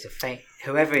be. Yeah, he's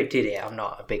whoever it did it. I'm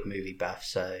not a big movie buff,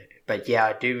 but yeah,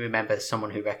 I do remember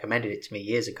someone who recommended it to me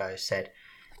years ago said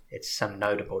it's some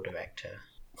notable director.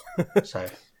 So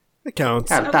it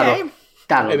counts.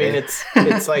 I mean,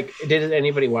 it's like, did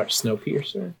anybody watch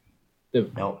Snowpiercer? The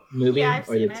movie or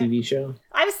the TV show?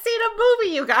 I've seen a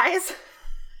movie, you guys.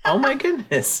 Oh my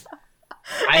goodness.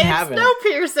 I haven't.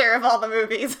 Snowpiercer of all the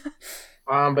movies.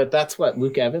 But that's what,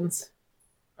 Luke Evans?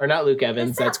 Or not Luke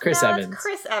Evans, that's Chris Evans. That's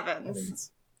Chris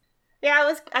Evans.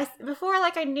 Yeah, before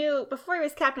he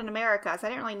was Captain America, so I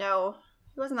didn't really know,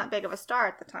 he wasn't that big of a star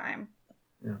at the time.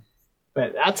 Yeah.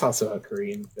 But that's also a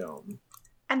Korean film.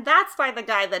 And that's by the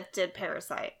guy that did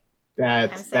Parasite.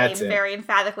 I'm saying very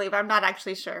emphatically, but I'm not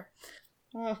actually sure.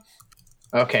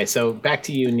 Okay, so back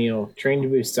to you, Neil. Train to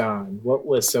Busan. What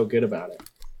was so good about it?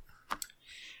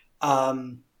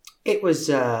 It was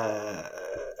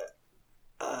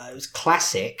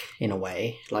classic in a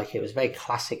way. Like, it was a very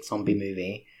classic zombie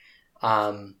movie.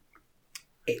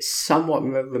 It somewhat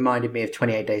reminded me of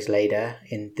 28 Days Later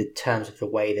in the terms of the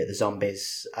way that the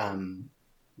zombies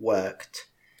worked.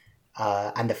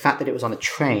 And the fact that it was on a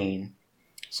train,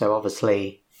 so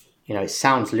obviously, it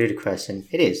sounds ludicrous, and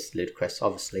it is ludicrous,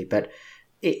 obviously, but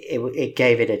it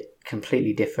gave it a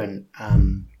completely different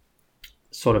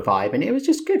sort of vibe, and it was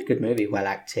just good movie, well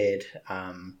acted,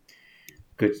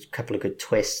 couple of good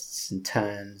twists and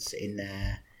turns in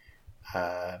there,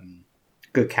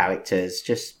 good characters,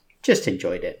 just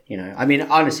enjoyed it. I mean,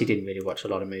 I honestly didn't really watch a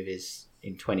lot of movies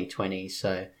in 2020,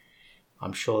 so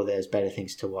I'm sure there's better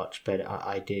things to watch, but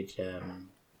I did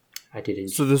enjoy.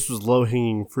 So this was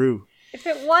low-hanging fruit. If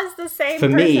it was the same for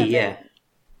person, me, yeah.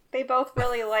 They both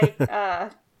really like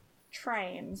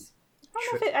trains.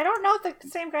 I don't know if the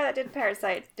same guy that did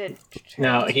Parasite did trains.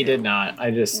 No, he did not.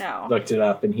 I just looked it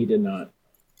up, and he did not.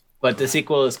 But the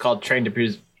sequel is called Train to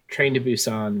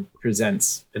Busan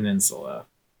Presents Peninsula,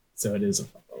 so it is a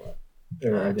follow-up.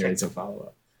 There is a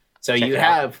follow-up. So you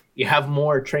have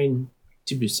more Train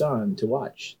to Busan to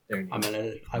watch.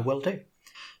 I will do.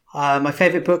 My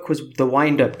favorite book was The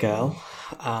Wind-Up Girl.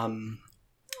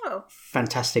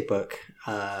 Fantastic book.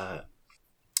 Not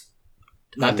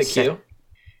the Q?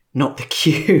 Not the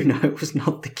Q. No, it was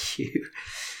not the Q.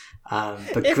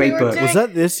 But great book. Was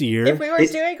that this year? If we were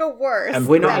doing a worst, and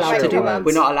we're not allowed to do it.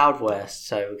 We're not allowed worst,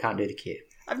 so we can't do the Q.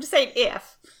 I'm just saying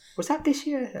if. Was that this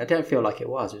year? I don't feel like it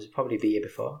was. It was probably the year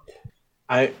before.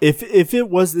 If it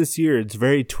was this year, it's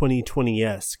very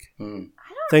 2020-esque.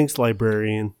 Thanks,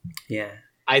 librarian. Yeah.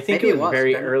 I think it was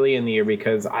very early in the year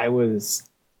because I was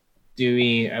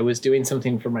doing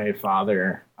something for my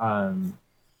father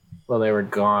while they were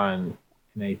gone,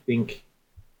 and I think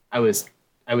I was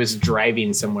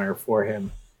driving somewhere for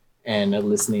him and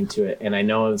listening to it, and I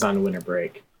know it was on winter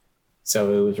break,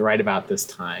 so it was right about this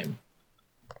time,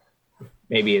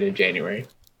 maybe in January.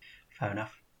 Fair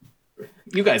enough.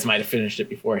 You guys might have finished it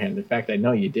beforehand. In fact, I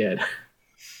know you did.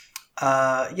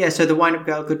 So The Wind-Up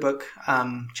Girl, good book.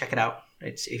 Check it out.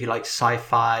 It's, if you like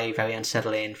sci-fi, very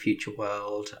unsettling, future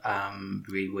world,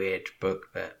 really weird book,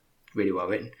 but really well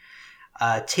written.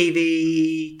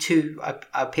 TV,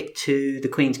 I picked 2. The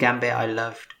Queen's Gambit, I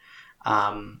loved.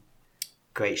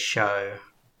 Great show.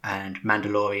 And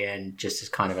Mandalorian, just as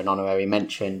kind of an honorary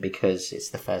mention, because it's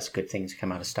the first good thing to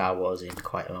come out of Star Wars in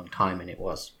quite a long time, and it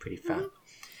was pretty fun.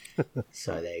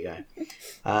 So there you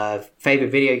go.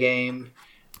 Favorite video game?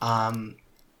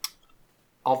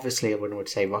 Obviously, I would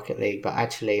say Rocket League, but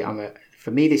actually, for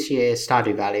me this year,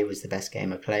 Stardew Valley was the best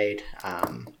game I played.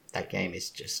 That game is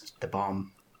just the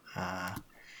bomb.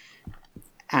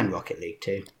 And Rocket League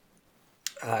too.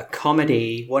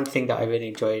 Comedy, one thing that I really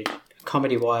enjoyed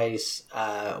comedy-wise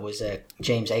was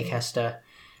James Acaster.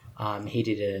 He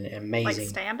did an amazing... Like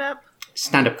stand-up?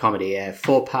 Stand-up comedy, yeah.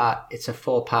 4-part. It's a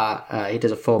 4-part. He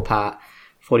does a 4-part,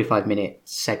 45-minute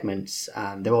segments.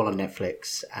 They're all on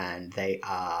Netflix, and they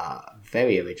are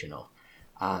very original.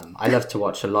 I love to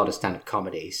watch a lot of stand-up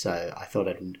comedy, so I thought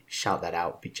I'd shout that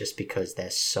out just because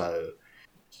they're so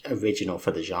original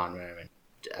for the genre and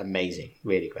amazing.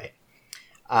 Really great.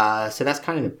 So that's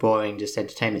kind of the boring, just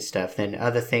entertainment stuff. Then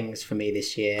other things for me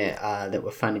this year that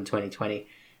were fun in 2020.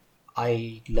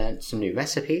 I learnt some new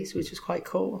recipes, which was quite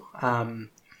cool.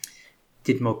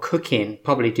 Did more cooking,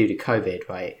 probably due to COVID,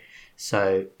 right?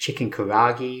 So chicken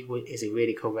karagi is a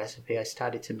really cool recipe I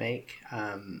started to make.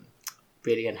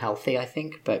 Really unhealthy, I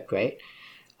think, but great.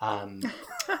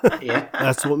 Yeah,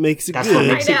 That's what makes it That's good. what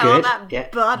I makes it know, good. that Yeah.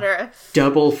 butter.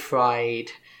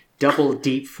 double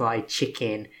deep fried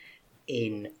chicken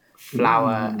in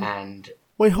flour and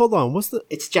Wait, hold on. What's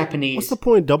it's Japanese. the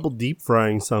point of double deep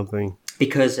frying something?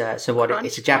 Because it's a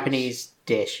Crunch Japanese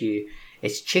dish.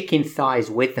 It's chicken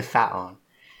thighs with the fat on.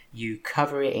 You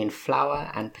cover it in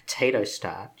flour and potato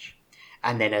starch,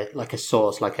 and then a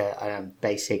sauce, like a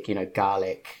basic,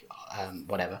 garlic,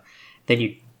 whatever. Then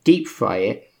you deep fry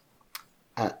it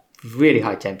at really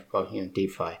high temperature,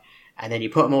 deep fry, and then you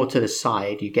put them all to the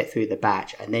side. You get through the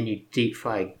batch, and then you deep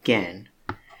fry again.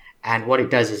 And what it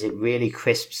does is it really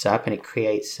crisps up, and it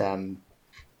creates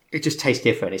it just tastes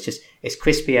different. It's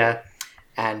crispier.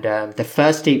 And the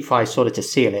first deep fry is sort of to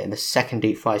seal it, and the second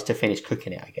deep fry is to finish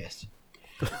cooking it, I guess.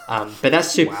 But that's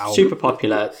super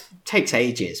popular. Takes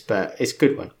ages, but it's a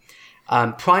good one.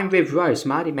 Prime rib roast.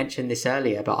 Marty mentioned this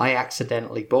earlier, but I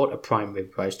accidentally bought a prime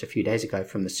rib roast a few days ago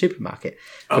from the supermarket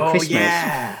for Christmas.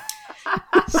 Yeah.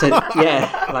 So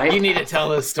yeah, right. You need to tell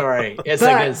this story. It's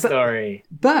a good story.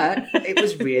 But it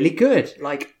was really good.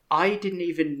 Like, I didn't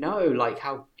even know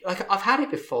how I've had it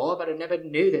before, but I never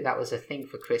knew that was a thing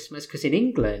for Christmas. Because in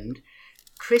England,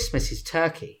 Christmas is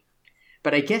turkey,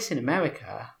 but I guess in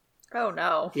America, Oh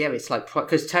no. yeah, it's like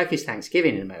because turkey's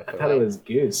Thanksgiving in America. I thought it was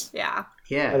goose. Yeah. I thought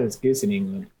Yeah, it was goose in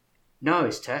England. no,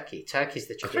 it's turkey. Turkey's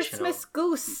the traditional. Christmas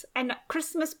goose and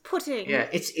Christmas pudding. Yeah,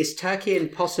 it's turkey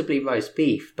and possibly roast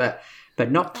beef, but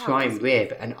not prime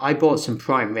rib. And I bought some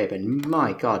prime rib, and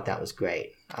my God, that was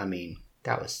great. I mean,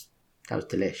 that was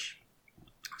delish.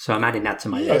 So I'm adding that to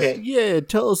my list. Okay. Yeah,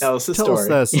 tell us Tell us the story.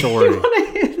 that story. You want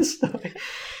to hear the story?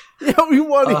 Yeah, we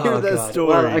want to hear that God. story.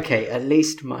 Well, okay, at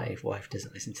least my wife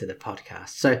doesn't listen to the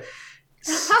podcast.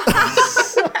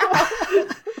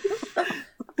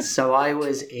 So I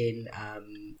was in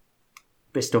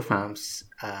Bristol Farms,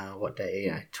 what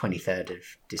day? 23rd of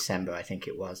December, I think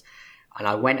it was. And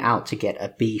I went out to get a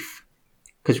beef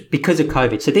because of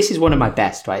COVID. So this is one of my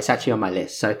best, right? It's actually on my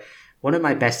list. So one of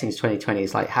my best things 2020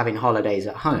 is like having holidays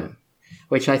at home,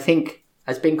 which I think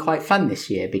has been quite fun this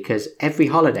year because every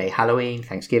holiday, Halloween,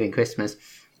 Thanksgiving, Christmas,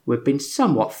 we've been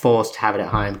somewhat forced to have it at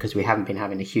home because we haven't been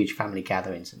having the huge family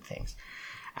gatherings and things.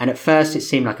 And at first it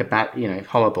seemed like a bad,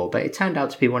 horrible, but it turned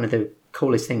out to be one of the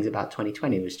coolest things about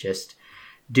 2020 was just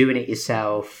doing it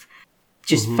yourself,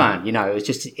 just fun,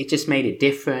 it just made it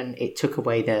different. It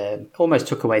almost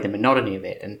took away the monotony of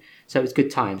it. And so it was a good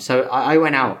time. So I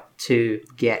went out to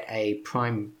get not a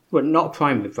prime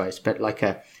rib roast, but I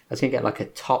was going to get like a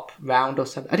top round or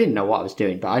something. I didn't know what I was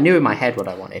doing, but I knew in my head what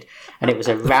I wanted. And it was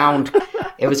a round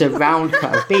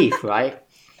cut of beef, right?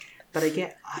 But I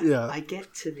get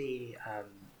to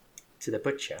the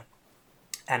butcher,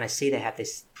 and I see they have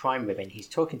this prime rib, and he's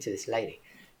talking to this lady,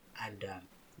 and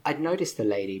I'd noticed the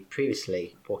lady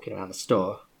previously walking around the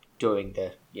store during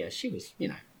she was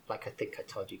like I think I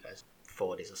told you guys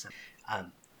 40s or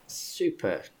something,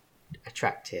 super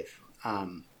attractive,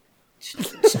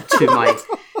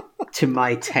 to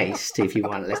my taste, if you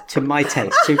want, to my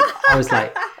taste. I was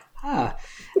like,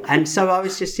 and so I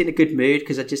was just in a good mood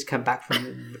because I'd just come back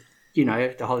from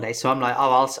the holiday. So I'm like,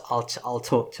 I'll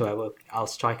talk to her. I'll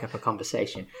strike up a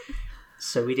conversation.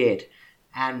 So we did,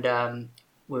 and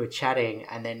we were chatting,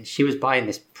 and then she was buying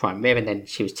this prime rib, and then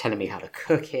she was telling me how to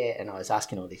cook it, and I was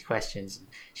asking all these questions.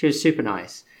 She was super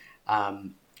nice,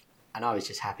 and I was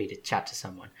just happy to chat to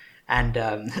someone. And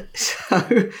so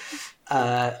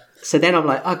then I'm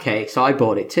like, okay, so I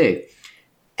bought it too,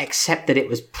 except that it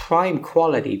was prime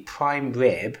quality, prime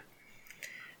rib,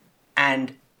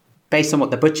 and based on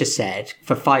what the butcher said,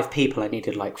 for 5 people I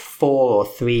needed like 4 or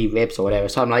 3 ribs or whatever.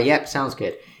 So I'm like, yep, sounds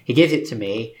good. He gives it to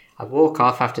me. I walk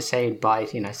off after saying goodbye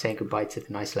to the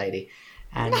nice lady,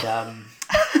 and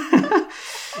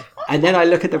and then I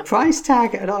look at the price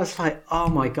tag, and I was like, oh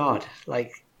my God,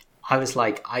 I was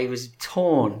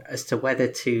torn as to whether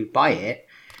to buy it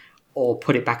or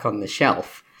put it back on the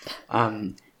shelf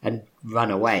and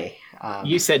run away.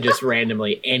 You said just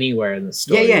randomly anywhere in the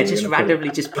store. Yeah, just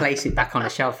randomly just place it back on the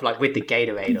shelf, like with the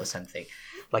Gatorade or something,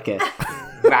 like a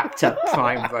wrapped up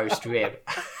prime roast rib.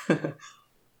 It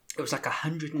was like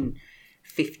 $115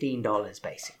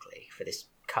 basically for this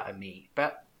cut of meat,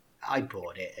 but I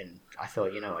bought it and I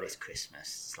thought, it's Christmas,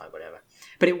 it's like whatever.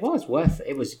 But it was worth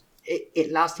it. It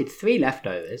lasted 3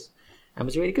 leftovers and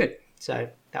was really good. So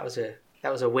that was a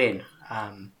win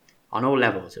on all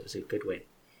levels. It was a good win.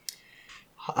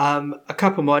 A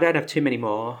couple more. I don't have too many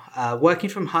more. Working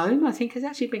from home, I think, has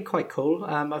actually been quite cool.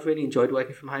 I've really enjoyed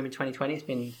working from home in 2020. It's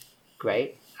been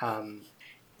great.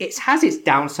 It has its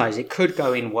downsides. It could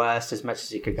go in worse as much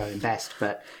as it could go in best,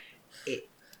 but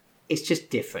it's just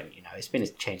different, you know. It's been a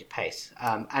change of pace.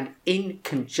 And in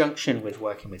conjunction with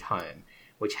working with home,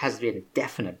 which has been a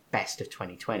definite best of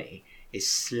 2020, is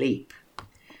sleep.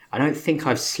 I don't think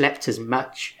I've slept as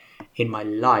much in my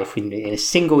life in a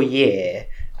single year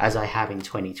as I have in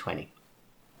 2020.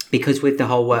 Because with the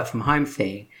whole work from home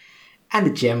thing and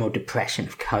the general depression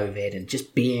of COVID and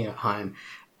just being at home,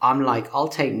 I'm like, I'll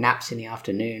take naps in the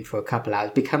afternoon for a couple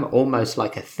hours, become almost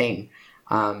like a thing.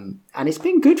 And it's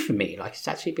been good for me. Like, it's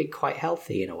actually been quite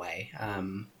healthy in a way.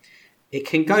 It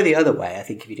can go the other way. I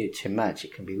think if you do it too much,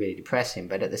 it can be really depressing.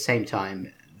 But at the same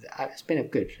time, it's been a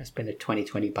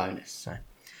 2020 bonus. So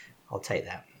I'll take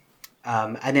that.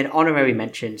 And then honorary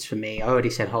mentions for me. I already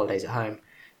said holidays at home.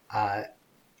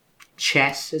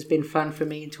 Chess has been fun for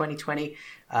me in 2020.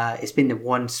 It's been the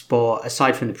one sport,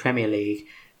 aside from the Premier League,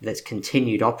 that's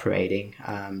continued operating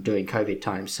during COVID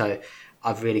times. So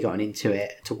I've really gotten into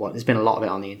it. There's been a lot of it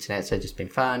on the internet, so it's just been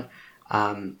fun.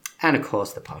 And of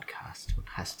course, the podcast. One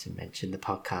has to mention the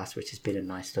podcast, which has been a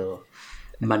nice little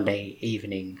Monday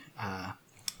evening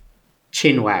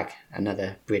chin wag.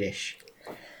 Another British.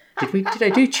 Did I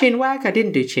do chin wag? I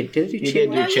didn't do chin. Did I do chin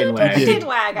wag? You did wag. Chin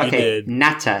wag. Okay,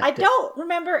 natter. I don't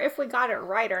remember if we got it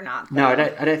right or not. Though. No,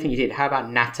 I don't think you did. How about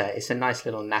natter? It's a nice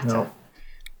little natter. No.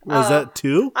 Was that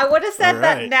two? I would have said All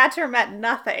that right. natter meant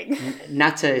nothing.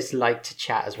 Natter is like to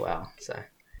chat as well. So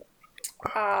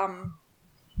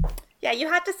Yeah, you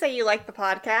had to say you like the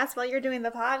podcast while you're doing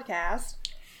the podcast.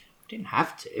 didn't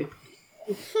have to.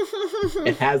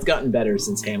 It has gotten better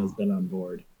since Hannah's been on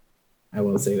board. I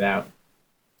will say that.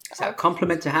 Is that a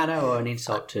compliment to Hannah or an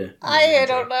insult to? I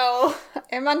don't know.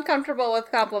 I'm uncomfortable with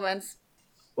compliments.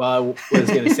 Well, I was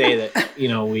going to say that,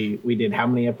 we did how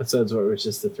many episodes where it was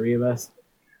just the three of us?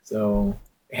 So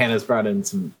Hannah's brought in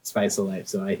some spice of life.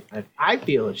 So I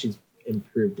feel that she's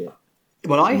improved it.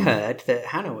 Well, I heard that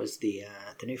Hannah was the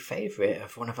new favourite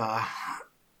of one of our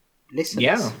listeners.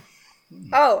 Yeah.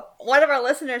 Oh, one of our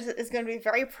listeners is going to be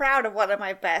very proud of one of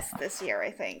my best this year, I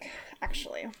think,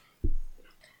 actually.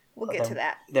 We'll get to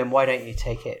that. Then why don't you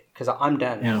take it? Because I'm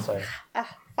done. Yeah. So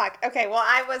Fuck. Okay, well,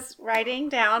 I was writing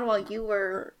down while you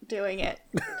were doing it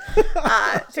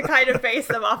to kind of base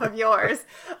them off of yours.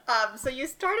 So you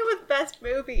started with best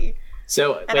movie.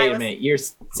 So And wait a minute. You're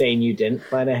saying you didn't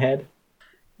plan ahead?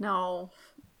 No,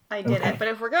 I didn't. Okay. But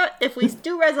if we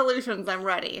do resolutions, I'm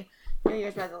ready. New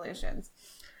Year's resolutions.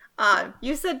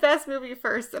 You said best movie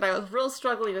first, and I was real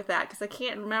struggling with that because I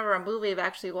can't remember a movie I've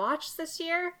actually watched this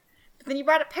year. But then you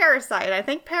brought up Parasite. I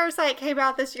think Parasite came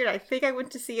out this year, and I think I went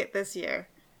to see it this year.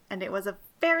 And it was a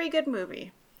very good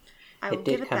movie. I will it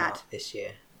give did it come that. out this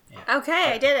year. Yeah.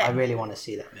 Okay, I did it. I really want to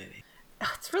see that movie.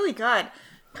 Oh, it's really good.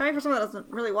 Coming from someone that doesn't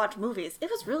really watch movies,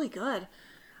 it was really good.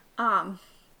 Although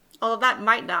that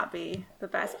might not be the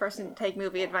best person to take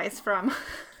movie advice from.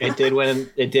 It did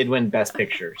win Best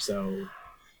Picture. So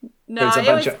No, There's a it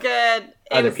bunch was of good. It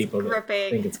other was people that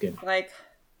gripping. think it's good. Like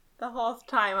the whole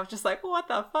time, I was just like, "What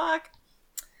the fuck?"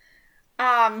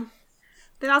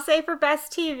 Then I'll say for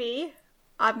best TV,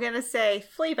 I'm gonna say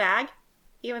Fleabag,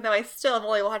 even though I still have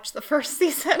only watched the first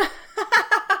season.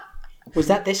 Was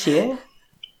that this year?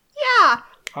 Yeah,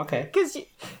 Okay. because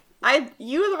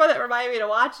you were the one that reminded me to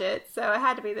watch it, so it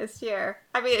had to be this year.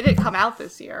 I mean, it didn't come out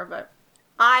this year, but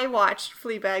I watched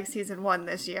Fleabag season 1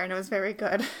 this year, and it was very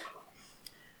good.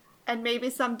 And maybe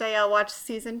someday I'll watch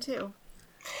season 2.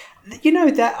 You know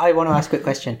that I want to ask a quick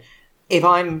question. If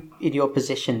I'm in your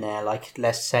position there, like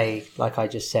let's say, like I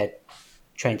just said,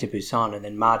 Train to Busan, and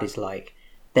then Marty's like,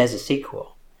 "There's a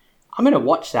sequel." I'm going to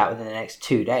watch that within the next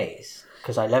 2 days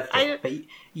because I loved it. But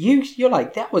you're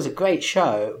like, that was a great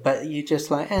show, but you're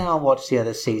just like, I'll watch the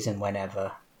other season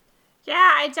whenever. Yeah,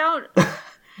 I don't.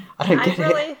 I don't get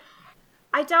it.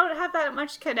 I don't have that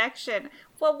much connection.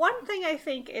 Well, one thing I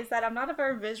think is that I'm not a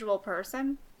very visual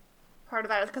person. Part of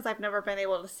that is because I've never been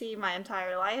able to see my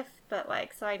entire life, but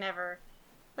so I never,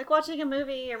 watching a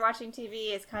movie or watching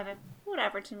TV is kind of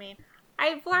whatever to me.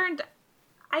 I've learned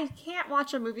I can't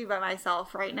watch a movie by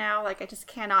myself right now. I just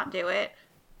cannot do it.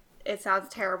 It sounds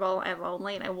terrible and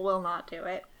lonely, and I will not do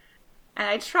it. And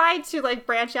I tried to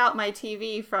branch out my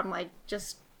TV from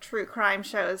just true crime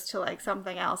shows to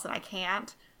something else, and I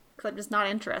can't because I'm just not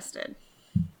interested.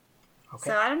 Okay.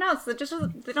 So I don't know. So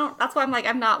they don't. That's why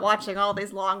I'm not watching all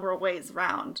these longer ways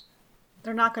round.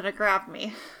 They're not going to grab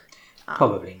me.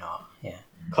 Probably not. Yeah.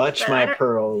 Clutch But my I don't-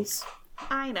 pearls.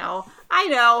 I know.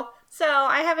 So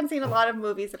I haven't seen a lot of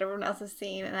movies that everyone else has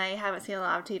seen, and I haven't seen a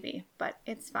lot of TV, but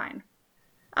it's fine.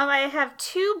 I have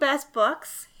 2 best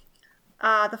books.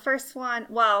 The first one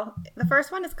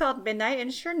is called Midnight in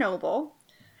Chernobyl,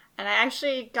 and I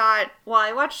actually I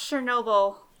watched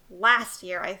Chernobyl last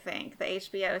year, I think, the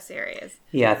HBO series.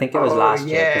 Yeah, I think it was last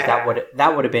year, because yeah.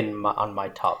 that would have been on my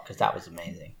top, because that was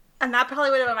amazing. And that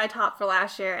probably would have been my top for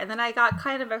last year. And then I got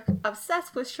kind of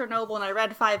obsessed with Chernobyl, and I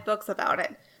read 5 books about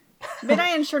it.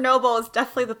 Midnight in Chernobyl is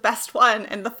definitely the best one,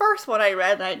 and the first one I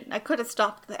read, I could have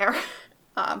stopped there.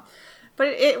 But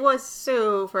it was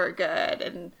super good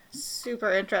and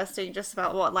super interesting just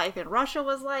about what life in Russia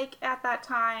was like at that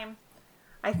time.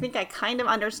 I think I kind of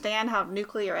understand how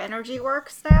nuclear energy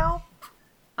works now.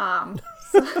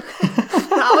 So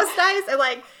that was nice. And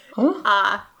like,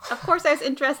 of course I was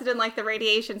interested in like the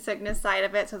radiation sickness side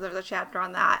of it, so there's a chapter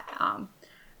on that.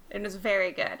 It was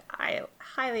very good. I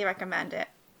highly recommend it.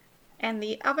 And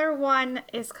the other one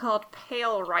is called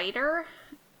Pale Rider,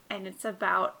 and it's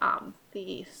about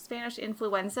the Spanish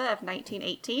influenza of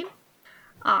 1918,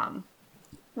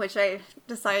 which I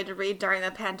decided to read during the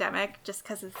pandemic just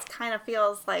because it kind of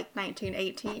feels like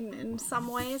 1918 in some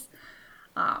ways.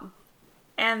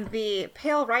 And the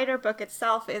Pale Rider book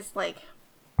itself is like,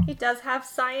 it does have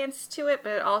science to it,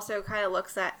 but it also kind of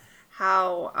looks at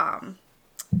how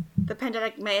the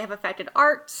pandemic may have affected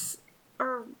arts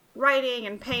or writing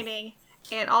and painting,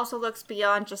 and also looks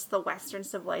beyond just the Western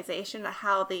civilization to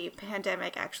how the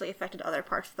pandemic actually affected other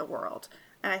parts of the world.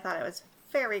 And I thought it was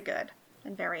very good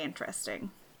and very interesting.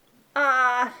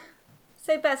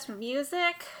 Say best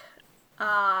music.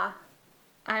 I'm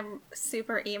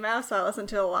super emo, so I listen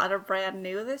to a lot of brand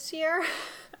new this year.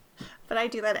 But I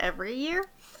do that every year.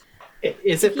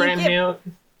 Is it brand new?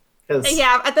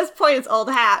 Yeah, at this point it's old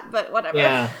hat, but whatever.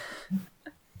 Yeah.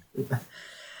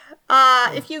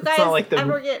 If you guys like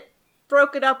ever get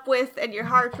broken up with and your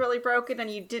heart's really broken and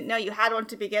you didn't know you had one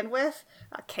to begin with,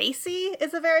 Casey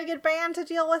is a very good band to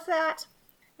deal with that.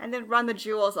 And then Run the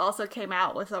Jewels also came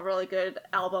out with a really good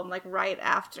album like right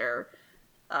after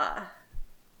the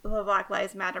Black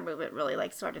Lives Matter movement really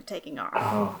like started taking off.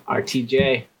 Oh,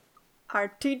 RTJ,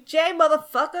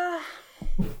 motherfucker.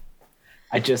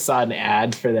 I just saw an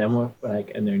ad for them like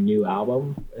in their new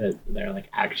album. They're like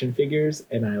action figures,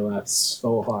 and I laughed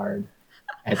so hard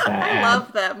at that ad. I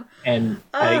love them. And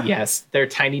yes, their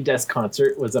Tiny Desk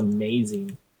concert was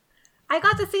amazing. I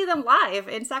got to see them live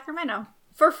in Sacramento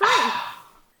for free.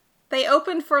 They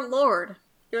opened for Lorde.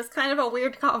 It was kind of a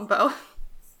weird combo.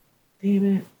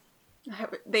 Damn it.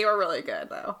 They were really good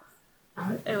though.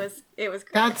 It was great.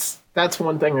 That's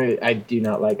one thing I do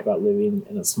not like about living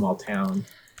in a small town.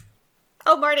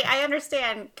 Oh, Marty, I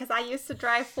understand, because I used to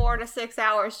drive 4 to 6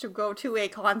 hours to go to a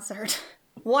concert.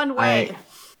 One way.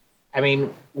 I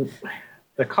mean,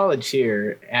 the college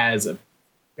here had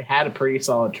a pretty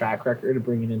solid track record of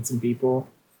bringing in some people,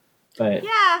 but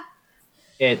yeah,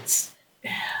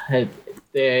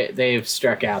 they've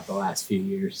struck out the last few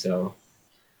years, so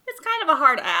it's kind of a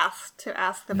hard ask to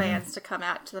ask the bands to come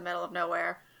out to the middle of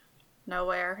nowhere,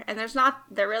 and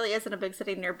there really isn't a big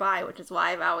city nearby, which is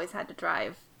why I've always had to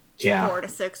drive 4 to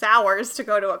 6 hours to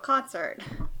go to a concert.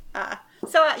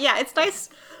 Yeah, it's nice.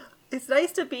 It's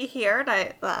nice to be here.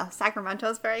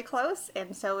 Sacramento's very close,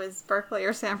 and so is Berkeley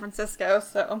or San Francisco.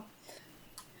 So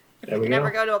if I never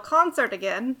go to a concert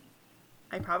again,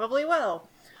 I probably will.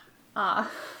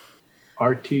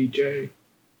 RTJ.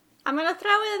 I'm gonna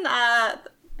throw in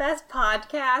best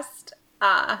podcast,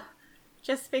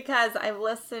 just because I've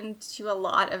listened to a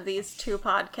lot of these 2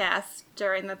 podcasts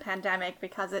during the pandemic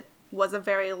because it was a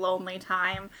very lonely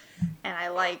time, and I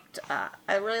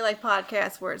really like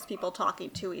podcasts where it's people talking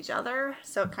to each other,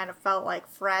 so it kind of felt like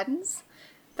friends.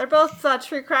 They're both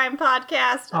true crime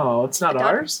podcasts. Oh, it's not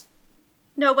ours?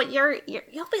 No, but you'll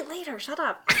be later. Shut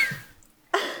up.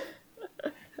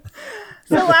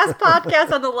 So last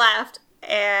podcast on the left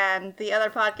and the other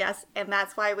podcast, and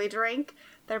That's Why We Drink.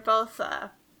 They're both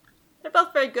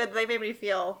very good. They made me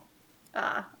feel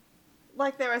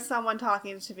like there was someone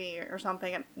talking to me or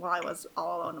something while I was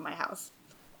all alone in my house.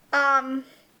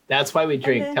 That's Why We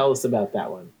Drink. Tell us about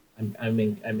that one. I'm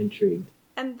intrigued.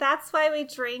 And That's Why We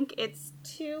Drink. It's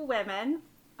 2 women,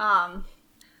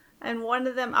 and one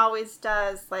of them always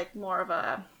does like more of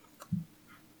a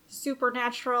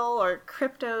supernatural or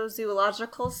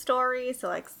cryptozoological story, so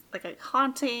like a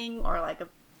haunting or like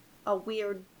a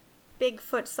weird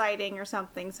Bigfoot sighting or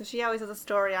something. So she always has a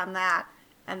story on that,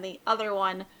 and the other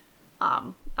one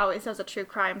always does a true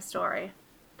crime story.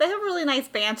 They have really nice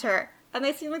banter, and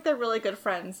they seem like they're really good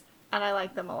friends, and I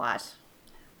like them a lot.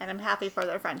 And I'm happy for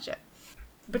their friendship.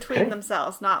 Between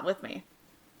themselves, not with me.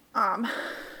 And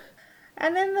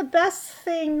then the best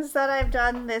things that I've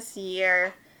done this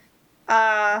year.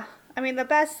 The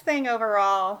best thing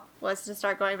overall was to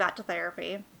start going back to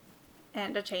therapy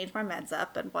and to change my meds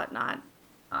up and whatnot.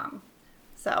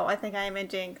 So I think I'm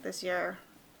ending this year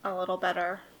a little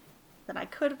better than I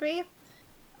could be.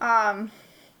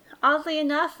 Oddly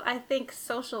enough, I think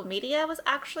social media was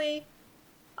actually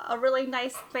a really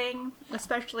nice thing,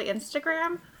 especially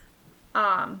Instagram.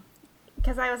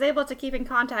 Because I was able to keep in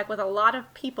contact with a lot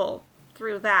of people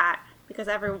through that, because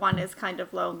everyone is kind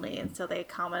of lonely, and so they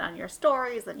comment on your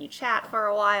stories and you chat for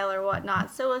a while or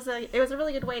whatnot. So it was a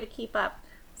really good way to keep up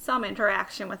some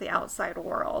interaction with the outside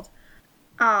world.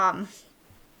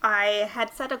 I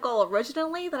had set a goal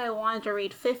originally that I wanted to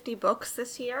read 50 books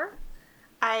this year.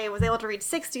 I was able to read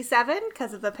 67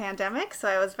 because of the pandemic, so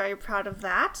I was very proud of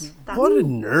that. That's what a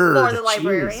nerd. for the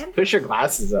librarian. Jeez, push your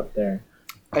glasses up there.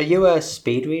 Are you a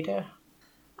speed reader?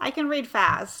 I can read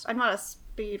fast. I'm not a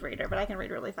speed reader, but I can read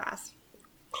really fast.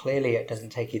 Clearly it doesn't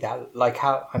take you that... Like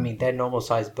how... I mean, they're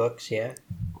normal-sized books, yeah?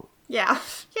 Yeah.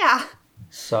 Yeah.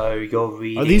 So you're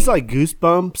reading... Are these like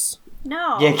Goosebumps?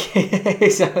 No. Yeah,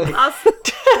 exactly.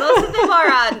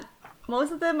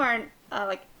 Most of them are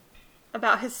like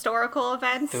about historical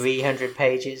events. 300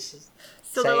 pages.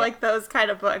 So they're like those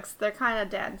kind of books. They're kind of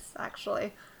dense,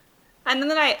 actually. And then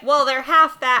they're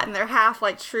half that and they're half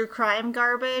like true crime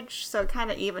garbage, so it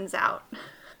kind of evens out.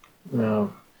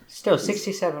 No. Still,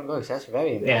 67 books. That's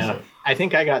very impressive. Yeah, I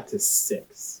think I got to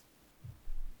 6.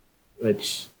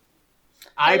 Which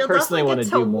I you'll personally want to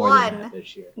definitely do get to more than that one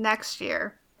this year. Next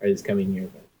year. Or this coming year.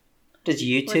 But Does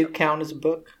YouTube count as a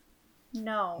book?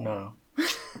 No. No.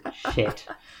 Shit.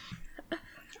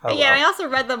 Oh, Yeah, well. I also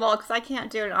read them all because I can't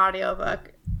do an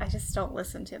audiobook. I just don't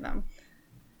listen to them.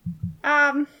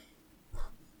 One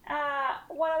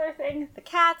other thing.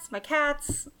 My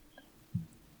cats.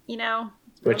 You know.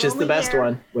 which is the best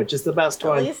one? Which is the best At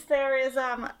one? least there is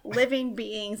living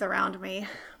beings around me.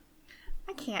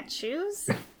 I can't choose.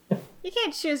 You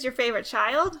can't choose your favorite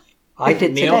child. I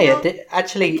did Neil? today.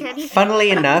 Actually, Can you?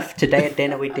 funnily enough, today at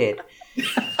dinner we did.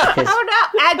 Because, Oh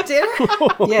no! At dinner.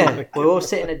 yeah, we were all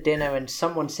sitting at dinner and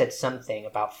someone said something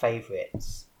about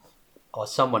favourites. Or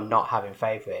someone not having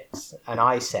favourites. And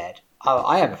I said, oh,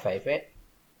 I have a favourite.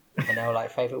 And they were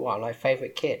like, favourite what? I'm like,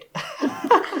 favourite kid.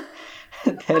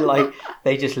 They're like,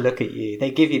 they just look at you. They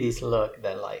give you this look.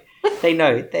 They're like, they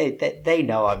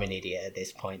know I'm an idiot at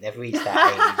this point. They've reached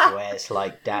that age where it's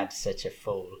like, Dad's such a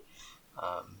fool.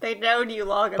 They've known you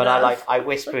long But enough. I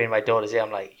whisper in my daughter's ear.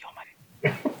 I'm like, you're my.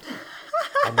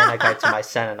 And then I go to my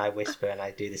son and I whisper and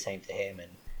I do the same to him, and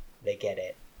they get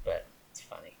it. But it's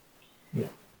funny.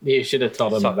 You should have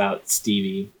told him about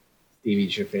Stevie.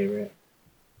 Stevie's your favorite.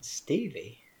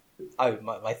 Stevie. Oh,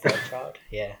 my third child.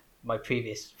 Yeah, my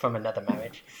previous from another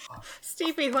marriage.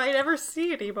 Stevie, who I never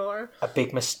see anymore. My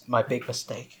big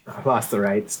mistake. I lost the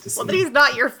rights to see. Well, then he's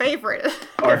not your favorite.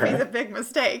 Or if her. he's a big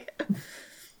mistake.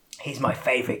 He's my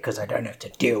favorite because I don't have to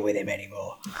deal with him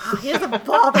anymore. Oh, he doesn't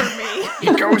bother me.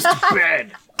 He goes to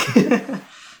bed.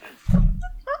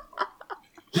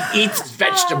 He eats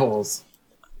vegetables.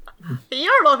 You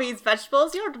don't know if he eats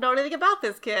vegetables. You don't know anything about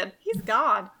this kid. He's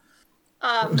gone.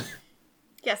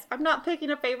 Yes, I'm not picking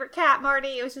a favorite cat,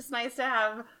 Marty. It was just nice to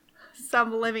have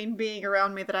some living being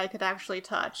around me that I could actually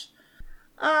touch.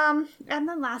 And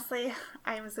then lastly,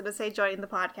 I was going to say joining the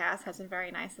podcast has been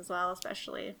very nice as well,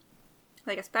 especially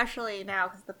now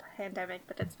because of the pandemic,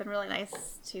 but it's been really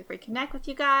nice to reconnect with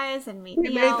you guys and meet We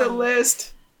Neil made the and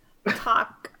list.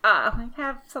 talk. I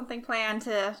have something planned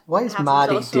to Why is have some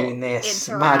Marty social doing this?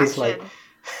 Marty's like,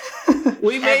 interaction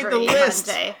We made the every list.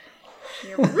 Monday.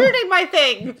 You're ruining my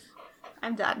thing.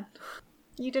 I'm done.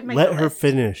 You did make Let the her list.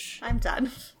 finish. I'm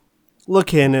done. Look,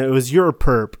 Hannah, it was your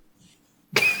perp.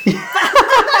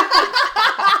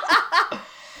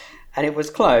 and it was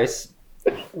close.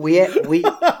 We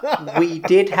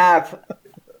did have.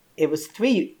 It was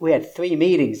 3. We had 3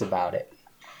 meetings about it.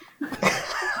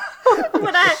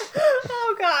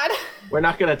 Oh God. We're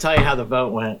not going to tell you how the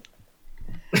vote went.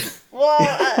 Well,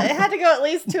 it had to go at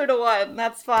least 2-1.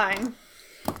 That's fine.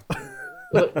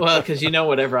 Well, because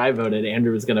whatever I voted,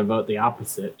 Andrew was going to vote the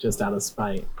opposite, just out of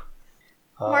spite.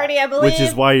 Marty, I believe. Which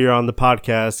is why you're on the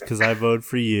podcast, because I voted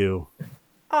for you.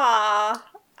 Aw.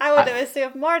 I would have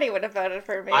assumed Marty would have voted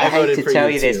for me. I hate voted to for tell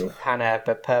you you this, too. Hannah,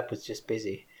 but Perp was just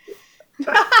busy. We're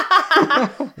I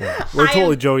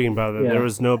totally am- joking about it. Yeah. There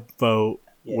was no vote.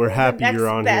 Yeah. We're happy Next you're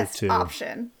on here best too.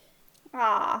 option.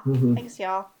 Aw. Thanks,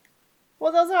 y'all.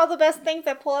 Well, those are all the best things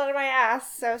I pulled out of my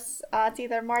ass, so it's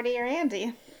either Marty or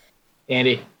Andy.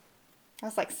 Andy. I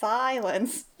was like,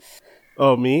 silence.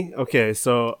 Oh, me? Okay,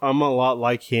 so I'm a lot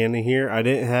like Hannah here. I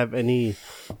didn't have any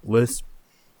list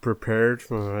prepared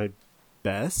for my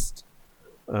best.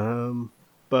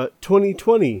 But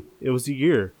 2020, it was a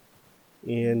year.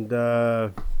 And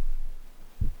I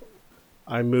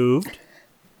moved.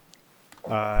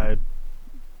 I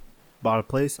bought a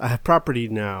place. I have property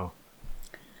now.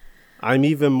 I'm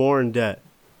even more in debt.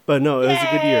 But no, it was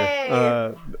a good year.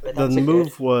 But The that's a move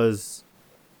good- was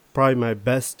probably my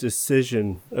best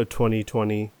decision of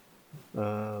 2020.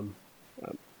 A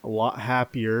lot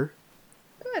happier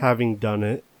having done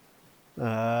it.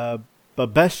 But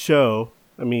best show,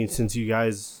 I mean, since you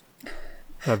guys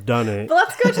have done it, But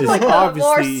let's go to is like the more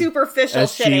obviously superficial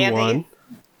shit, Andy. SG1.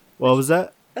 What was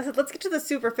that? Let's get to the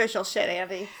superficial shit,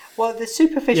 Andy. Well, the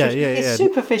superficial. Yeah. It's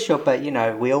superficial, but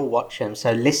we all watch them,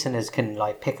 so listeners can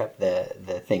pick up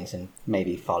the things and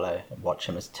maybe follow and watch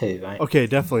them as too, right? Okay,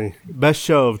 definitely. Best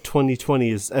show of 2020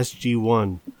 is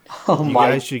SG1. Oh You my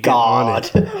guys should get on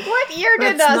god! it. What year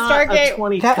did That's not a Stargate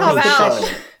 2020 come That was out? the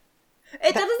show.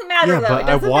 It doesn't matter Yeah, though. but It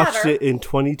I doesn't watched matter. it in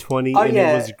 2020 Oh, and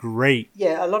yeah. it was great.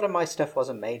 Yeah, a lot of my stuff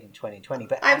wasn't made in 2020,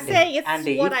 but I'm Andy, saying it's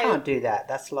Andy, you what I- can't do that.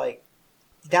 That's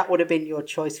that would have been your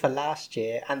choice for last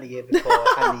year and the year before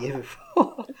and the year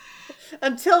before.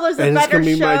 Until there's a And it's better going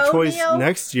to be show, my choice Neil.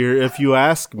 next year if you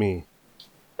ask me.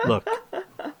 Look,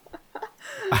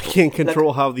 I can't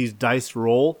control how these dice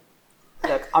roll.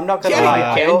 Look, I'm not gonna Yeah,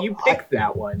 lie. you can. You picked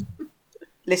that one.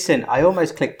 Listen, I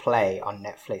almost clicked play on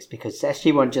Netflix because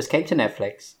SG1 just came to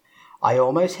Netflix. I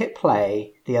almost hit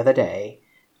play the other day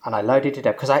and I loaded it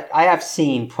up because I have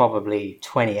seen probably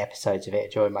 20 episodes of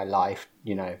it during my life,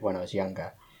 when I was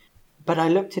younger. But I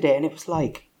looked at it and it was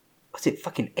was it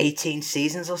fucking 18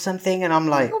 seasons or something? And I'm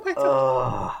like, Oh my God.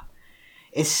 oh,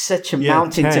 it's such a Yeah,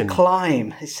 mountain 10. to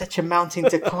climb. It's such a mountain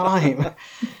to climb.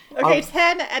 Okay,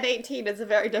 10 and 18 is a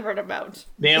very different amount.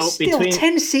 Now, It's still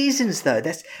 10 seasons though.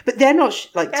 But they're not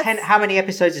 10. That's- How many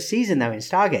episodes a season though in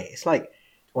Stargate? It's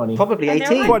 20. probably And they're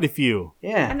 18. like- Quite a few.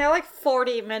 Yeah. And they're like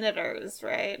 40 minuters,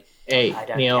 right? Hey, I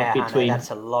don't Neil, care, Hannah. between That's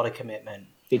a lot of commitment.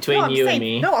 between I'm you saying, and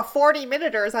me, no, a 40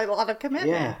 minuter is a lot of commitment.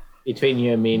 Yeah. between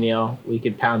you and me, Neil, we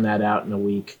could pound that out in a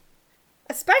week.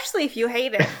 Especially if you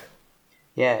hate it.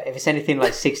 Yeah, if it's anything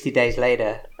like 60 days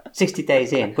later, 60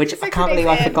 days in, which I 60 can't believe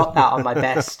days I in. forgot that on my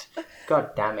best. God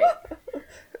damn it.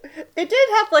 It did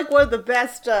have like one of the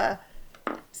best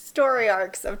story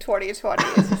arcs of 2020.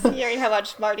 It's just hearing how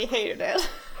much Marty hated it.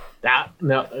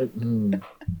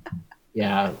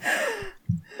 Yeah.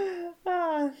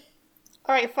 All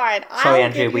right, fine. Sorry, I'll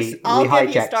Andrew, give we you, I'll give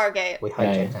you hijacked. Stargate. We Yeah,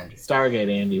 hijacked Andrew.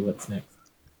 Stargate, Andy, what's next?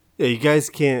 Yeah, you guys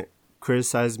can't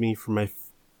criticize me for my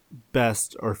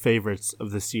best or favorites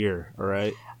of this year, all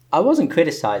right? I wasn't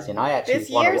criticizing. I actually This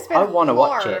year's been I want to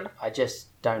watch hard. it. I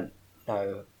just don't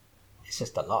know. It's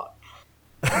just a lot.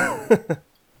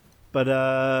 But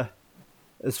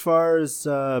as far as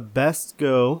best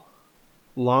go,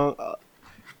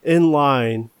 in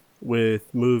line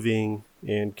with moving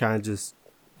and kind of just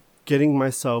getting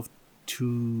myself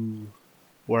to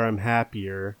where I'm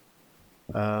happier.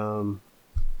 I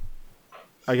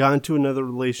got into another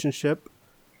relationship,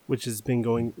 which has been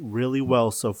going really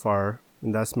well so far,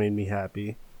 and that's made me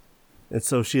happy. And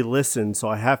so she listened, so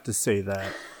I have to say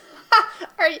that.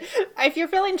 All right, if you're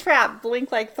feeling trapped,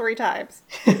 blink like 3 times.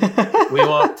 We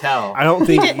won't tell. I don't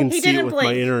think you did- can he see it didn't with my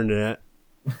blink. internet.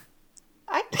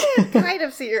 I can kind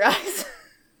of see your eyes.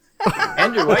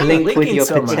 Andrew, why are you Blink with blinking your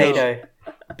so much? potato.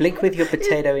 Blink with your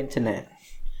potato internet.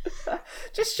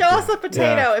 Just show us a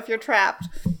potato if you're trapped.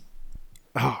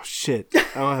 Oh shit! I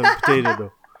don't have a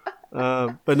potato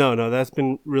though. But no, that's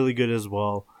been really good as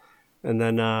well. And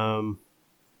then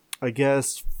I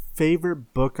guess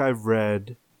favorite book I've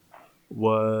read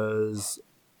was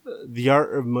The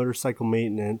Art of Motorcycle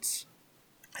Maintenance.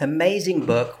 Amazing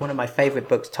book. One of my favorite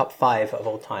books, top 5 of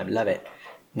all time. Love it.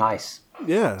 Nice.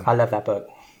 Yeah, I love that book.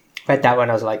 Read that when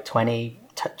I was like 20.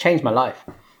 Changed my life.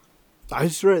 I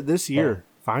just read it this year.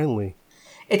 Finally,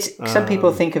 It's some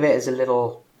people think of it as a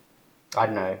little, I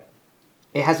don't know.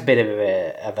 It has a bit of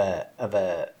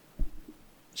a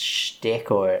shtick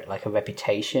or like a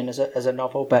reputation as a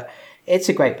novel, but it's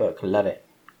a great book. Love it.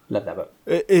 Love that book.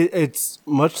 it's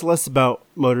much less about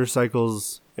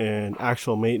motorcycles and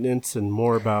actual maintenance, and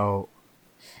more about,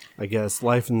 I guess,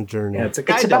 life and the journey. Yeah, it's a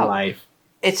guide to about- life.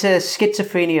 It's a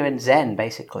schizophrenia and Zen,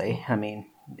 basically. I mean,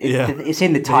 Yeah, it's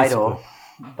in the title,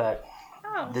 but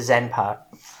Oh. the Zen part.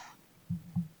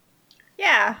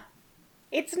 Yeah.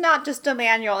 It's not just a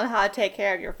manual on how to take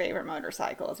care of your favorite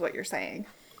motorcycle, is what you're saying.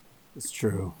 It's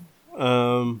true.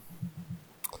 But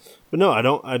no, I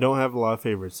don't have a lot of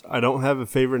favorites. I don't have a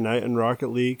favorite night in Rocket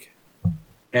League.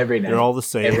 Every night. They're all the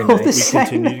same. Every All night. the We same.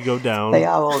 continue to go down. They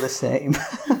are all the same.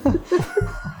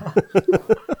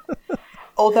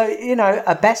 Although,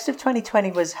 a best of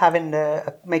 2020 was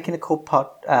making a cool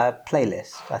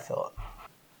playlist, I thought.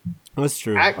 That's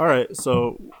true. I- All right,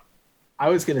 so I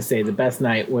was going to say the best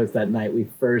night was that night we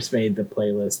first made the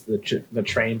playlist, the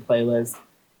train playlist,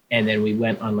 and then we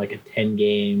went on like a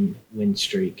 10-game win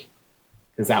streak.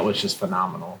 because that was just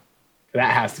phenomenal.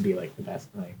 That has to be like the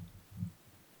best night.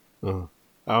 I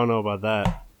don't know about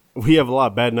that. We have a lot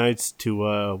of bad nights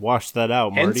to wash that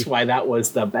out, Marty. Hence why that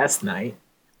was the best night.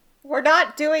 We're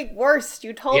not doing worst.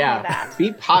 You told me that.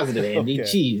 Be positive, Andy. Okay.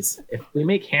 Jeez. If we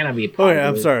make Hannah be Oh, positive. yeah,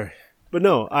 I'm sorry. But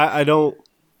no, I don't.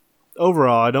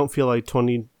 Overall, I don't feel like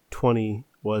 2020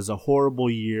 was a horrible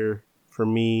year for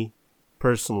me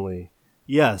personally.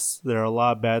 Yes, there are a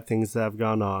lot of bad things that have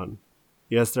gone on.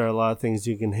 Yes, there are a lot of things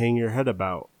you can hang your head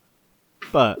about.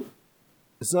 But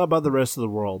it's not about the rest of the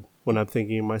world when I'm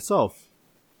thinking of myself.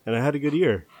 And I had a good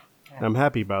year. And I'm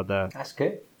happy about that. That's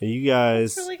good. And you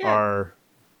guys That's really good. are a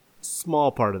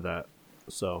small part of that.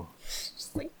 So,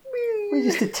 Just like, We're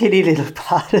just a teeny little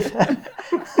part of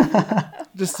that.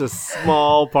 just a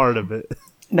small part of it.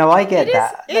 No, I get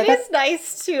that. it is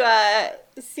nice to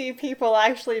see people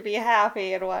actually be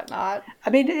happy and whatnot. I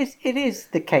mean, it is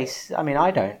the case. I mean,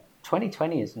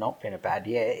 2020 has not been a bad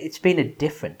year. It's been a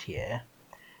different year,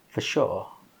 for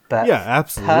sure. But Yeah,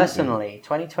 absolutely. personally,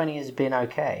 2020 has been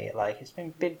okay. Like, it's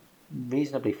been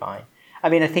reasonably fine. I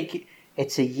mean, I think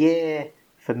it's a year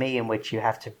for me in which you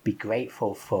have to be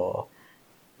grateful for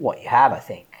what you have, I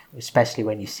think. Especially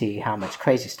when you see how much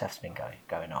crazy stuff's been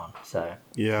going on. So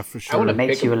Yeah, for I sure. wanna it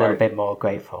makes pick you a little apart- bit more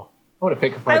grateful. I want to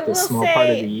pick I apart will this small part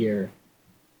of say- the year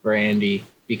for Andy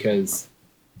because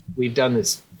we've done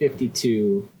this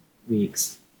 52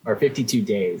 weeks or 52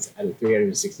 days out of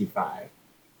 365.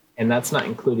 And that's not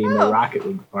including the Oh. Rocket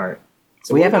League part.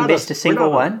 So We we're haven't not missed a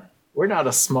single one. We're not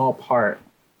a small part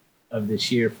of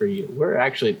this year for you. We're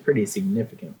actually a pretty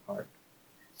significant part.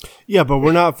 Yeah, but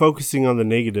we're not focusing on the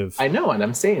negative. I know, and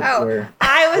I'm saying Oh, we're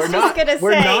I was just going to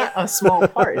we're say. not a small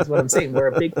part is what I'm saying. We're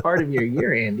a big part of your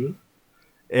year, Andy.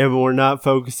 And we're not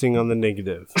focusing on the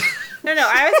negative. No,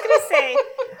 I was going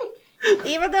to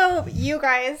say, even though you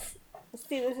guys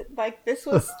see this, like, this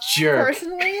was Jerk.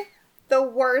 personally the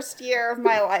worst year of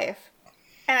my life.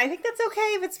 And I think that's okay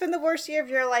if it's been the worst year of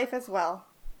your life as well.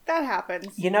 That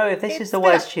happens. You know, if this It's is the been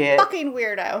a worst year, fucking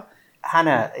weirdo.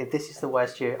 Hannah, if this is the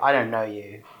worst year, I don't know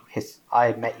you.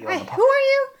 I met you on Hey, the who are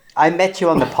you? I met you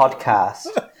on the podcast.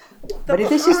 But if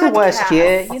this is the worst podcast.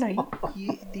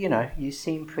 year, you know, you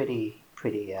seem pretty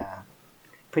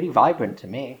vibrant to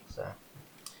me. So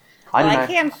I don't Well, know. I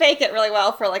can fake it really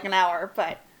well for like an hour,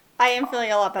 but I am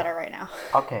feeling a lot better right now.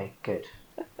 Okay, good.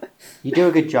 You do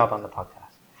a good job on the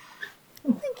podcast.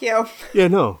 Thank you. Yeah,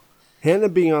 no. Hannah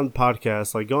being on the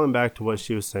podcast, like going back to what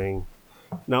she was saying,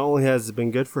 not only has it been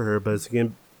good for her, but it's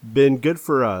been good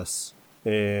for us.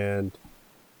 And,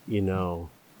 you know,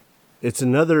 it's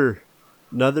another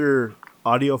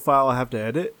audio file I have to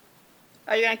edit.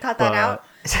 Are you going to cut that out?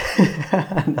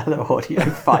 Another audio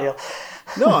file.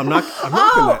 No, I'm not gonna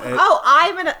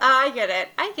edit.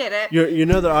 I get it. You're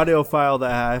another audio file that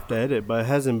I have to edit, but it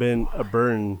hasn't been a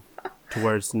burn to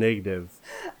where it's negative.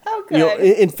 Oh, You know,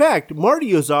 good. in fact,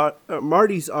 Marty's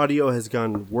audio has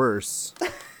gone worse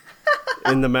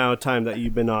in the amount of time that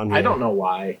you've been on here. I don't know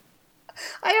why.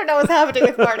 I don't know what's happening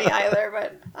with Marty either,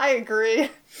 but I agree.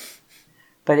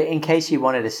 But in case you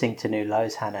wanted to sink to new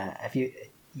lows, Hannah,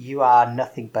 you are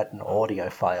nothing but an audio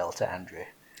file to Andrew.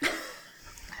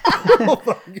 Oh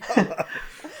my god.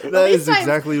 That is least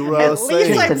exactly what I at was least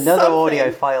saying. I'm Just another something.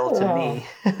 audio file to me.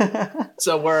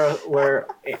 So we're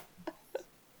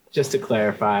just to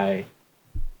clarify,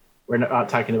 we're not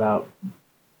talking about.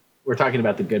 We're talking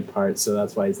about the good parts, so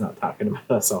that's why he's not talking about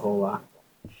us a whole lot.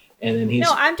 And then he's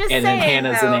No, I'm just and saying,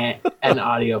 then Hannah's though. an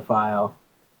audio file.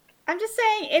 I'm just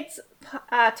saying it's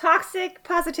toxic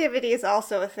positivity is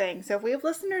also a thing. So if we have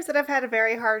listeners that have had a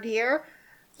very hard year,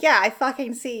 yeah, I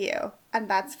fucking see you, and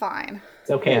that's fine.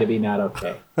 It's okay to be not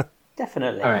okay.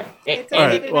 Definitely. All right, It's All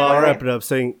okay. right, well, I'll wrap it up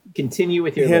saying, continue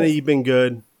with your Hannah, list. you've been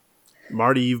good.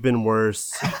 Marty, you've been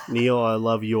worse. Neil, I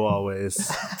love you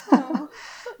always.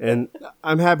 And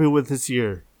I'm happy with this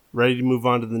year. Ready to move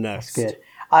on to the next. Good.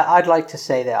 I'd like to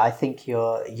say that I think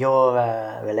your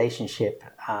relationship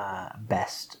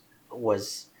best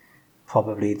was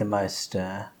probably the most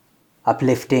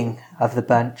uplifting of the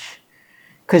bunch.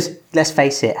 Because let's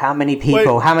face it, how many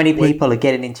people are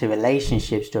getting into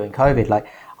relationships during COVID? Like,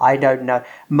 I don't know.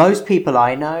 Most people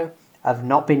I know have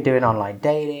not been doing online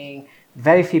dating.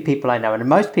 Very few people I know, and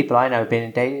most people I know have been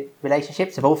in dating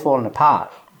relationships have all fallen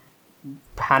apart.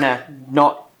 Hannah,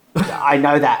 not. I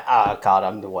know that. Oh God,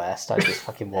 I'm the worst. I just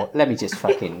fucking walk. Let me just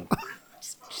fucking.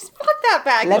 Just put that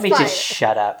back. Let it's me fine. just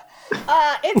shut up.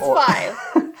 It's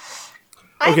fine.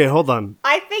 Okay, hold on.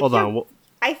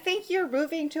 I think you're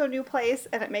moving to a new place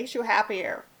and it makes you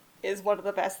happier is one of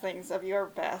the best things of your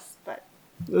best. But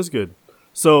That's good.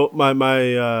 So my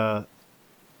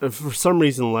for some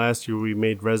reason last year we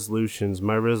made resolutions.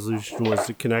 My resolution was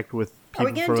to connect with Are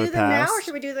we people going from to my do them now, or past.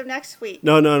 should we do them next week?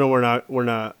 No, we're not. We're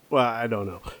not. Well, I don't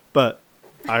know, but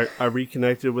I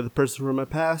reconnected with a person from my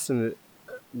past, and it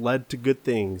led to good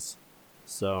things.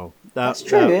 So That's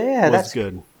true. Yeah, was that's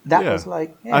good. That Yeah. was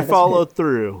like yeah, I that's followed good.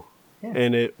 through, Yeah.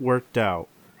 and it worked out.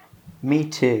 Me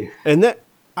too. And that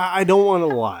I don't want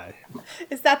to lie.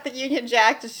 Is that the Union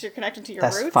Jack, just you're connecting to your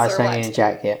That's roots, Five or Star what? Union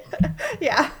Jack. Yeah.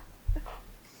 Yeah.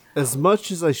 As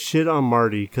much as I shit on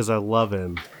Marty because I love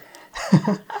him,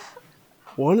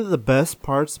 one of the best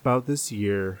parts about this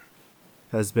year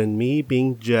has been me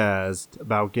being jazzed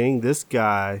about getting this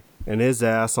guy and his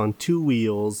ass on 2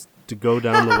 wheels to go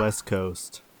down the West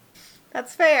Coast.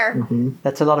 That's fair.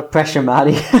 That's a lot of pressure,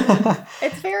 Marty.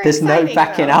 It's very There's no exciting,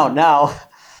 backing though. out now.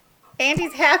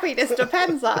 Andy's happiness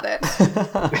depends on it.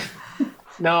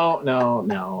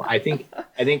 No. I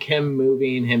think him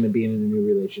moving, him and being in a new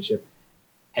relationship,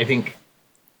 I think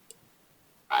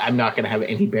I'm not going to have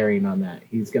any bearing on that.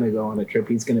 He's going to go on a trip.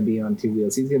 He's going to be on 2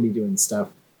 wheels. He's going to be doing stuff,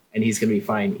 and he's going to be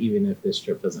fine even if this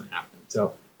trip doesn't happen.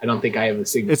 So I don't think I have a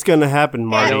significant. It's gonna happen, I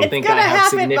Marty. don't It's think gonna I have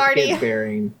happen, significant Marty.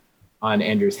 bearing on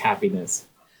Andrew's happiness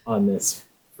on this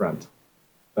front.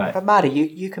 But Marty,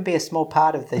 you can be a small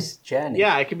part of this journey.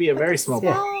 Yeah, I could be a very small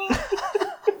part.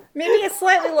 Maybe a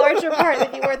slightly larger part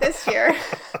than you were this year.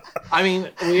 I mean,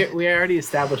 we already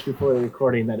established before the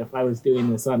recording that if I was doing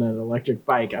this on an electric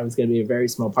bike, I was going to be a very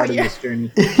small part of this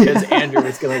journey because Andrew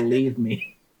was going to leave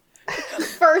me.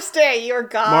 First day, you're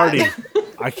gone. Marty,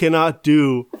 I cannot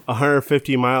do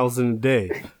 150 miles in a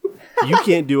day. You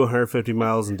can't do 150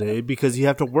 miles in a day because you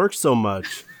have to work so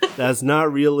much. That's not a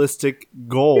realistic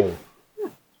goal.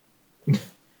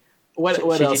 What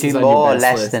Should else you is do on your more or best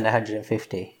less list? than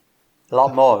 150? A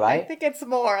lot more, I right? think it's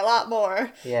more, a lot more.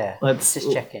 Yeah. Let's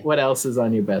just checking. What else is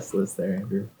on your best list there,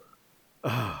 Andrew?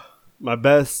 My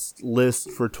best list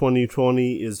for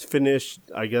 2020 is finished.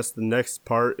 I guess the next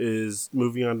part is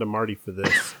moving on to Marty for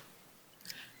this.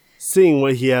 Seeing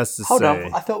what he has to Hold say.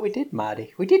 on. I thought we did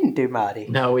Marty. We didn't do Marty.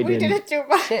 No, we We didn't. didn't do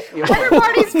much. Shit, you're What are right.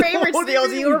 Marty's favorites, What Neil? you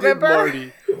Do mean you we did, remember?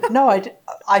 Marty? No,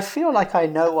 I feel like I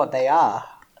know what they are.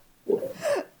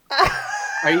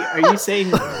 Are you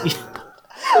saying?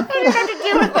 What do you have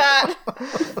to do with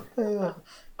that?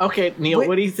 Okay, Neil. We-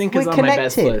 What do you think we're is on my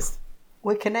best connected. list?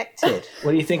 We're connected.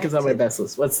 What do you think is on my best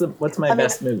list? What's my mean-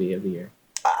 best movie of the year?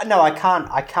 No, I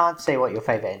can't say what your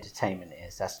favorite entertainment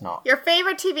is. That's not. Your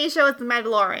favorite TV show is The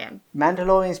Mandalorian.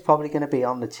 Mandalorian's probably going to be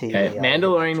on the TV. Okay,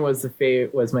 Mandalorian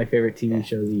was my favorite TV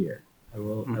show of the year. I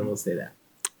will say that.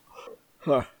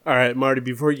 All right, Marty,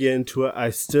 before you get into it, I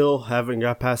still haven't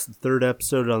got past the 3rd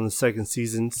episode on the 2nd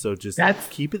season, so just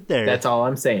keep it there. That's all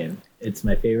I'm saying. It's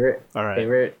my favorite All right.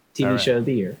 favorite TV All right. show of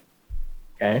the year.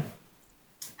 Okay.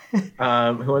 Who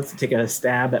wants to take a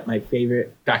stab at my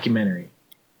favorite documentary?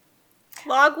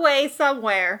 Logway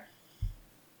somewhere.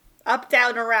 Up,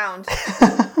 down, around.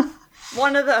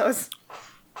 One of those.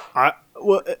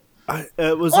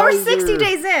 It was Or either- 60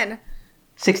 days in.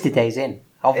 60 days in, It's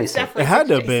obviously. definitely It had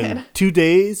to 60 have days been in. 2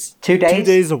 days. 2 days? 2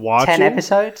 days of watching. 10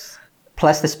 episodes?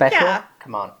 Plus the special? Yeah.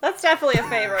 Come on. That's definitely a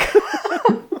favorite.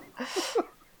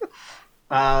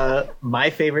 My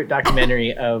favorite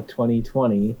documentary of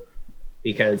 2020,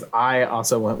 because I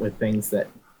also went with things that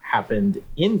happened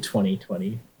in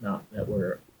 2020, not that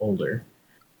were older.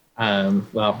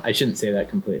 Well, I shouldn't say that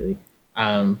completely.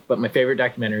 But my favorite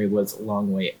documentary was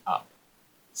Long Way Up.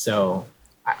 So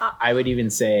I would even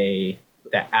say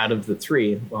that out of the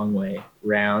 3, Long Way,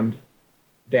 Round,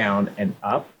 Down, and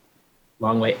Up,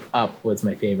 Long Way Up was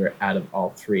my favorite out of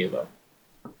all 3 of them.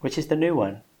 Which is the new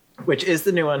one? Which is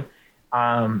the new one.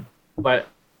 But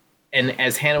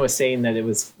as Hannah was saying, that it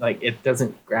was like it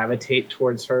doesn't gravitate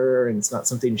towards her and it's not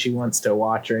something she wants to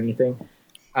watch or anything.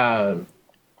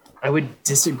 I would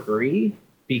disagree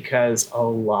because a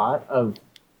lot of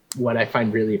what I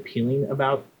find really appealing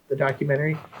about the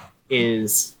documentary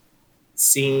is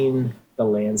seeing the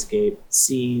landscape,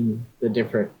 seeing the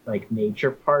different like nature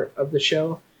part of the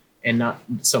show, and not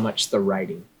so much the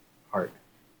writing part.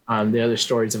 The other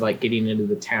stories of like getting into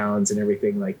the towns and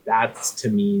everything, like that's to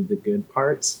me the good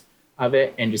parts of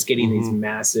it, and just getting these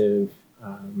massive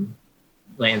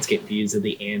landscape views of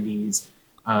the Andes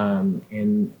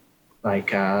and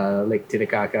like Lake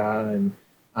Titicaca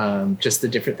and just the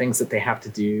different things that they have to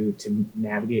do to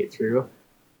navigate through,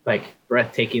 like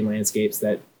breathtaking landscapes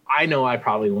that I know I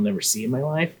probably will never see in my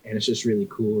life, and it's just really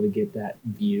cool to get that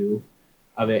view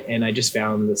of it. And I just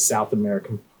found the South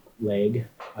American leg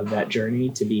of that journey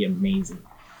to be amazing.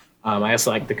 I also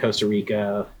like the Costa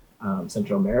Rica,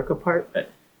 Central America part, but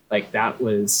like that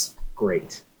was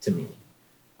great to me.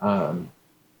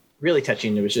 really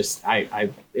touching. It was just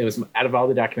it was out of all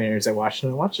the documentaries I watched,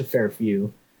 and I watched a fair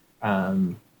few.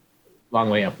 Long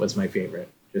Way Up was my favorite.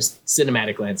 Just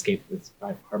cinematic landscape was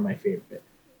by far my favorite.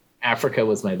 Africa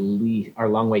was my least. Our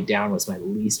Long Way Down was my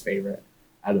least favorite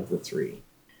out of the three.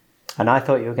 And I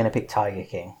thought you were going to pick Tiger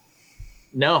King.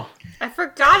 No, I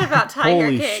forgot about Tiger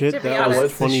Holy King. shit, to be that honest.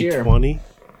 was this year. 2020.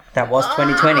 That was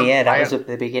 2020, yeah. That was at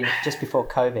the beginning, just before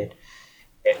COVID.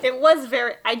 It was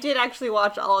very. I did actually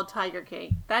watch all of Tiger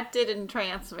King. That did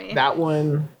entrance me. that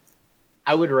one,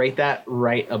 I would rate that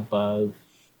right above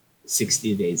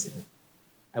 60 Days In.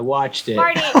 I watched it.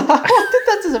 Marty,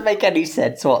 That doesn't make any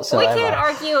sense we whatsoever. can't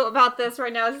argue about this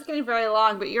right now. This is getting very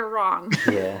long, but you're wrong.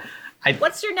 Yeah.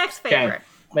 What's your next favorite?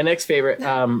 My next favorite,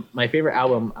 my favorite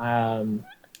album,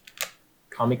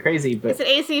 call me crazy, but Is it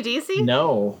AC/DC?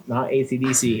 no, not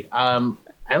AC/DC. I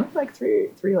have like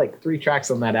three tracks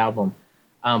on that album.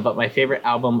 But my favorite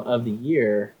album of the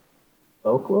year,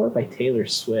 Folklore by Taylor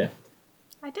Swift.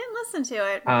 I didn't listen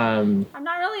to it. I'm I'm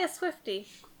not really a Swiftie.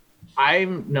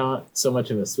 not so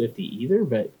much of a Swiftie either,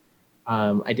 but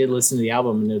I did listen to the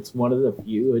album, and it's one of the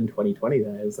few in 2020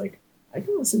 that I was like, I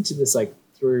can listen to this like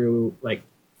through like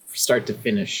start to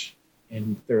finish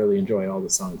and thoroughly enjoy all the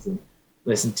songs and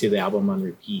listen to the album on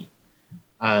repeat.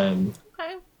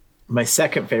 Okay. My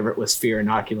second favorite was Fear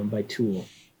Inoculum by Tool.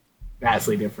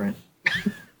 Vastly different.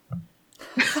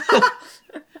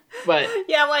 But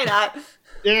Yeah, why not?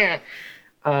 yeah.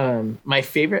 My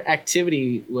favorite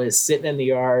activity was sitting in the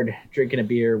yard drinking a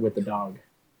beer with the dog.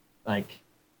 Like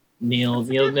Neil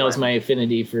knows my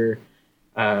affinity for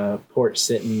porch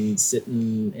sitting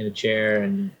in a chair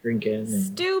and drinking and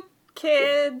Stoop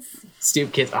kids.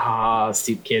 Stoop Kids.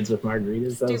 Stoop Kids with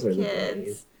margaritas. Those were Stoop the days.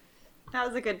 kids. That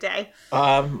was a good day.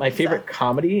 My favorite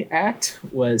comedy act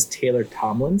was Taylor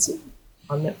Tomlinson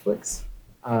on Netflix.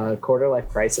 Quarter Life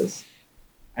Crisis.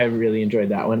 I really enjoyed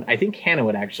that one. I think Hannah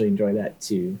would actually enjoy that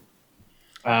too.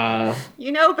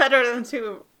 You know better than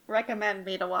to recommend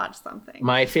me to watch something.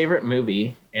 My favorite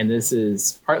movie, and this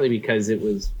is partly because it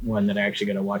was one that I actually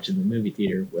got to watch in the movie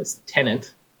theater, was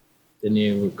Tenet, the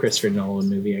new Christopher Nolan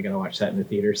movie. I got to watch that in the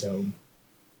theater. So,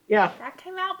 yeah, That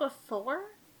came out before?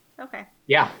 Okay.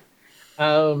 yeah.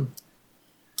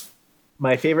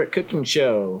 My favorite cooking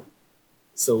show,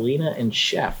 Selena and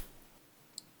Chef.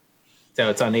 So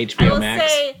it's on HBO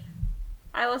Max.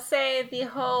 I will say the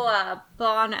whole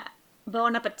Bon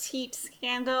Appetit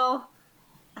scandal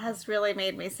has really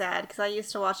made me sad because I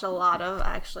used to watch a lot of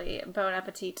actually Bon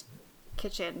Appetit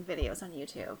kitchen videos on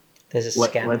YouTube. There's a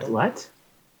scandal. What?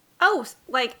 Oh,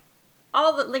 like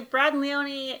all the Brad and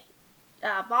Leone,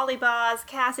 Molly Boz,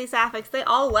 Cassie Sapphics, they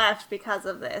all left because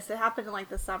of this. It happened in like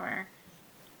the summer.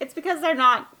 It's because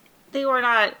they were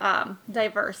not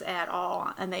diverse at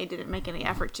all, and they didn't make any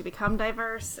effort to become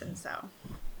diverse, and so.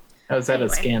 How is that Anyway. a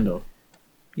scandal?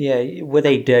 Yeah, were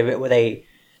they?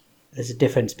 There's a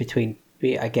difference between,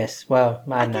 I guess. Well,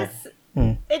 I don't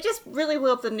know. It just really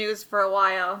blew up the news for a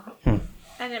while,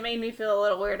 and it made me feel a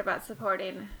little weird about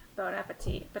supporting Bon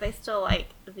Appetit, but I still like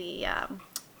the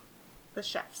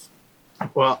chefs.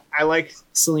 Well, I like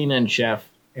Selena and Chef,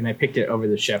 and I picked it over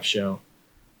the Chef show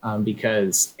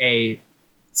because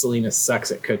Selena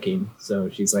sucks at cooking, so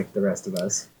she's like the rest of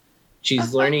us.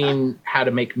 She's learning how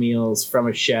to make meals from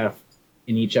a chef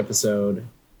in each episode,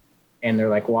 and they're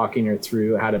like walking her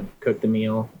through how to cook the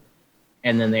meal.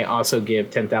 And then they also give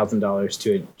 $10,000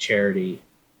 to a charity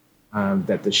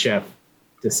that the chef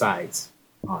decides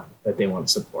on that they want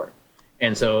to support.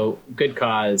 And so, good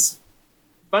cause.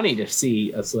 Funny to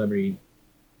see a celebrity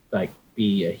like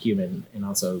be a human and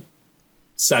also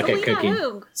suck at cooking.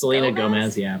 Who? Selena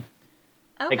Gomez, yeah.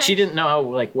 Okay. Like she didn't know how,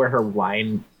 like where her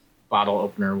wine bottle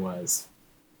opener was,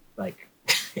 like,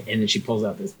 and then she pulls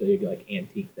out this big like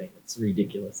antique thing. It's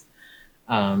ridiculous.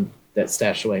 That's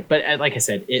stashed away. But like I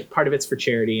said, part of it's for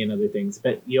charity and other things.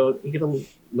 But you get to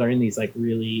learn these like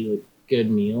really good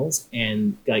meals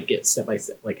and like get step by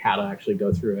step like how to actually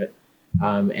go through it.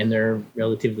 And they're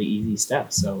relatively easy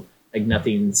steps, so like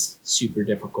nothing's super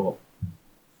difficult.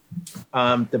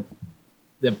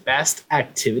 The best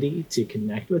activity to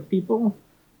connect with people,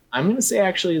 I'm going to say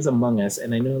actually is Among Us.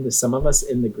 And I know that some of us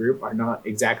in the group are not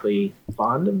exactly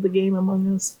fond of the game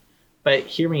Among Us, but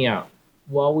hear me out.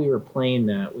 While we were playing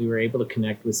that, we were able to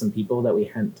connect with some people that we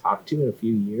hadn't talked to in a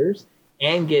few years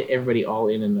and get everybody all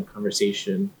in the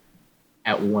conversation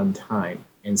at one time.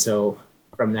 And so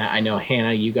from that, I know,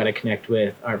 Hannah, you got to connect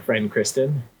with our friend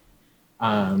Kristen.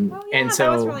 And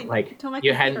so really, like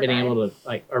you hadn't been able to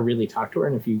like or really talk to her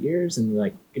in a few years, and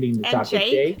like getting to talk with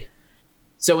Jake.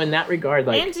 So in that regard,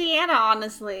 like and Deanna,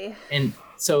 honestly. And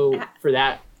so for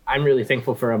that, I'm really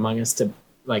thankful for Among Us to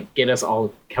like get us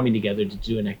all coming together to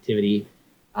do an activity,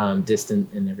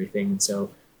 distant and everything. So,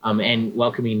 and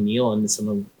welcoming Neil and some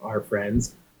of our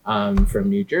friends from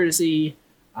New Jersey,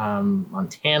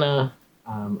 Montana,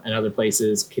 and other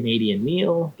places. Canadian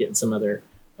Neil, getting some other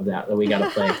of that we got to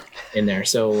play in there.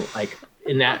 So like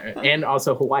in that, and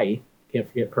also Hawaii. Can't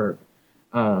forget Perp.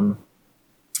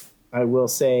 I will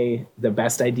say the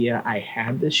best idea I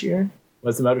had this year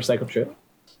was the motorcycle trip.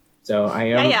 So I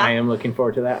am looking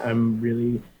forward to that.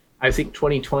 I think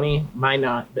 2020 might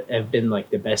not have been like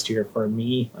the best year for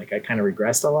me. Like I kind of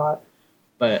regressed a lot,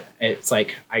 but it's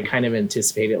like I kind of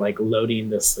anticipated like loading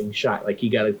the slingshot. Like you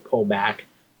got to pull back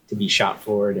to be shot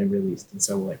forward and released. And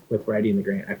so like with writing the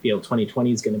grant, I feel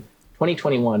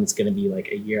 2021 is going to be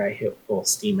like a year I hit full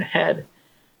steam ahead.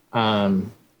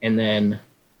 And then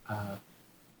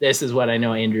this is what I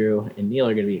know Andrew and Neil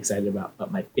are going to be excited about.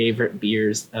 But my favorite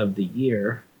beers of the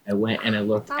year, I went and I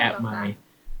looked at my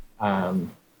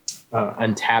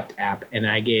Untapped app, and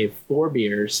I gave 4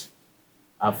 beers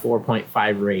a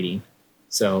 4.5 rating.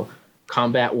 So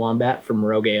Combat Wombat from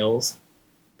Rogue Ales,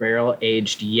 Barrel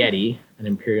Aged Yeti, an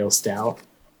Imperial Stout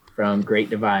from Great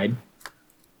Divide.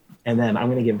 And then I'm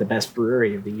going to give the best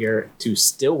brewery of the year to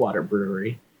Stillwater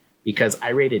Brewery, because I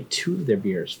rated 2 of their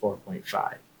beers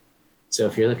 4.5. So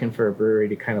if you're looking for a brewery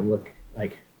to kind of look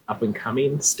like up and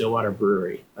coming, Stillwater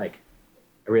Brewery. Like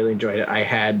I really enjoyed it. I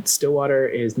had Stillwater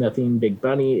is Nothing, Big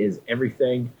Bunny is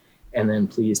Everything, and then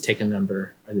Please Take a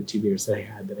Number are the 2 beers that I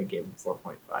had that I gave them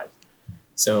 4.5.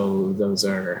 So those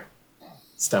are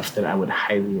stuff that I would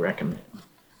highly recommend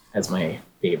as my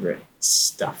favorite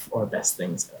stuff or best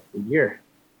things of the year.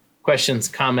 Questions,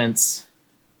 comments?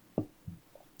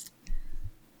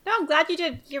 No, I'm glad you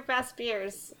did your best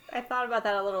beers. I thought about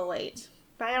that a little late.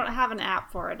 But I don't have an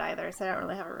app for it either, so I don't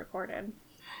really have it recorded.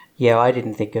 Yeah, I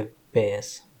didn't think of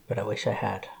beers, but I wish I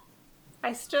had.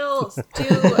 I still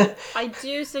do. I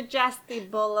do suggest the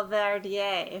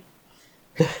Boulevardier,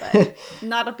 but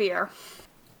not a beer.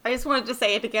 I just wanted to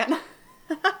say it again.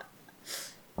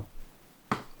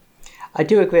 I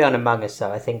do agree on Among Us,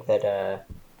 though. I think that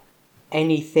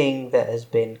anything that has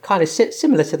been kind of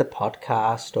similar to the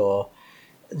podcast or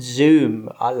Zoom,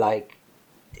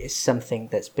 is something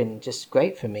that's been just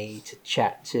great for me to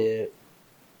chat to,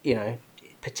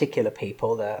 particular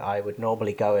people that I would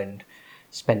normally go and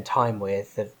spend time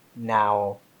with, that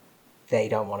now they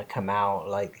don't want to come out,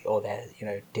 or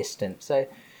they're, distant. So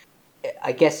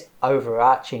I guess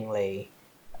overarchingly,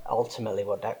 ultimately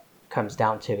what that comes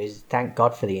down to is thank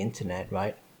God for the internet,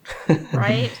 right?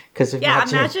 Right? Because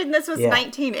imagine this was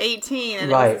 1918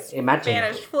 and it was a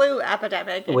Spanish flu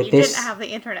epidemic and you didn't have the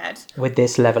internet. With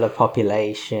this level of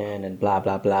population and blah,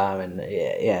 blah, blah. And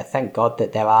thank God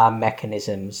that there are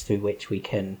mechanisms through which we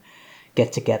can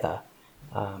get together,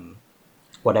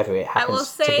 whatever it happens I will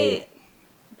say, to be.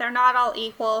 They're not all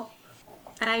equal.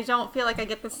 And I don't feel like I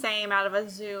get the same out of a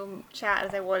Zoom chat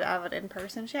as I would out of an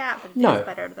in-person chat, but it's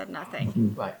better than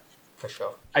nothing. Right. For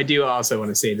sure. I do also want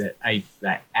to say that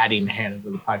that adding Hannah to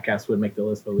the podcast would make the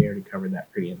list, but we already covered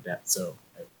that pretty in depth, so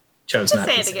I chose not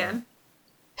to say it again.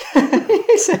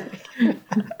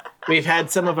 We've had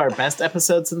some of our best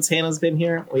episodes since Hannah's been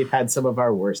here. We've had some of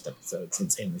our worst episodes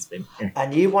since Hannah's been here.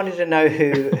 And you wanted to know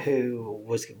who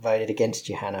was voted against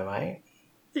you, Hannah, right?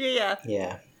 Yeah.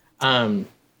 Yeah.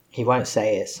 He won't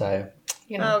say it, so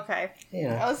Okay.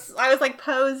 Yeah. I was like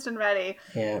posed and ready.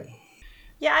 Yeah.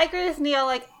 Yeah, I agree with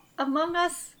Neil. Among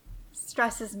Us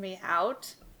stresses me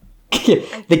out.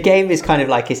 The game is kind of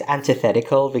it's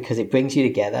antithetical because it brings you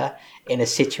together in a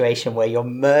situation where you're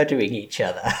murdering each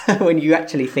other. When you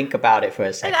actually think about it for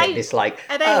a second, it's like,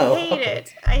 and I hate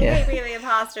it. I hate being the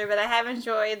imposter, but I have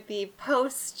enjoyed the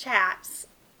post chats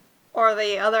or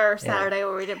the other Saturday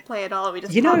where we didn't play at all. We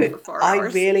just talked for 4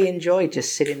 hours. I really enjoyed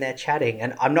just sitting there chatting.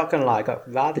 And I'm not going to lie, I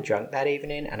got rather drunk that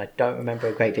evening and I don't remember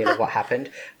a great deal of what happened.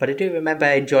 But I do remember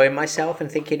enjoying myself and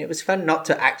thinking it was fun not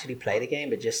to actually play the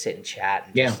game, but just sit and chat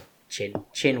and just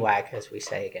chin wag, as we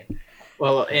say again.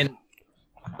 Well, and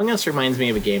Among Us reminds me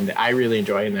of a game that I really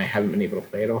enjoy and I haven't been able to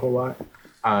play it a whole lot.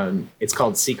 It's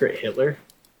called Secret Hitler.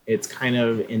 It's kind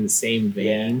of in the same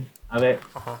vein of it,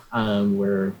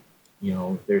 where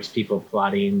there's people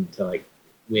plotting to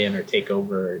win or take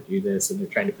over or do this, and they're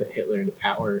trying to put Hitler into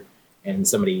power, and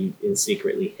somebody is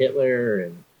secretly Hitler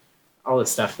and all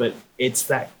this stuff. But it's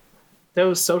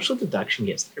those social deduction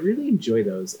games. I really enjoy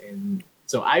those, and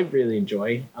so I really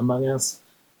enjoy Among Us,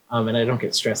 and I don't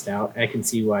get stressed out. I can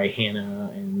see why Hannah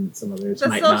and some others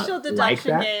might not like that. The social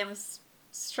deduction games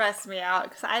stress me out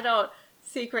because I don't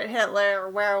Secret Hitler or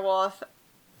Werewolf.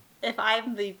 If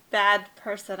I'm the bad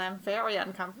person, I'm very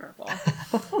uncomfortable.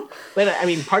 But I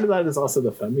mean, part of that is also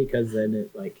the fun because then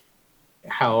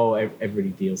how everybody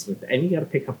deals with it, and you got to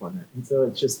pick up on that. And so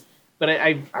it's just, but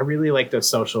I really like those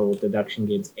social deduction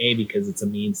games, because it's a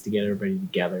means to get everybody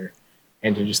together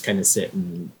and to just kind of sit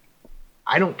and.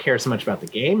 I don't care so much about the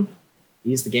game. I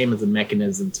use the game as a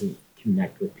mechanism to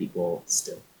connect with people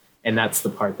still, and that's the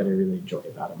part that I really enjoy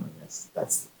about Among Us.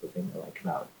 That's the thing I like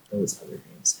about those other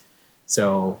games.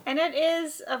 So, and it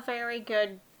is a very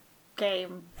good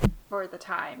game for the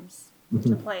times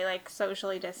to play, like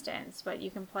socially distanced, but you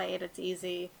can play it. It's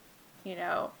easy,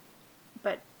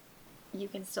 but you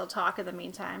can still talk in the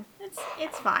meantime.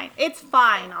 It's fine. It's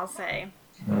fine. I'll say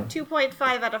 2.5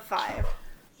 out of 5.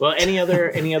 Well, any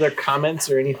other comments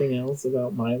or anything else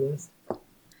about my list?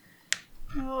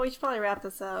 Oh, we should probably wrap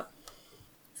this up.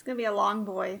 It's gonna be a long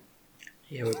boy.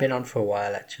 Yeah, we've been on for a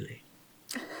while, actually.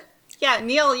 Yeah,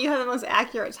 Neil, you have the most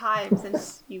accurate time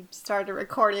since you started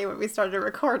recording when we started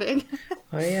recording.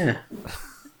 Oh, yeah.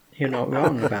 You're not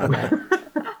wrong about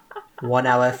that. 1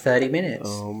 hour, 30 minutes.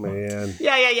 Oh, man.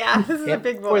 Yeah. This is a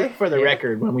big boy. For the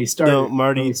record, when we started,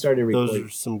 Marty, when we started recording, those are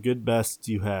some good bests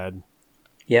you had.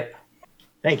 Yep.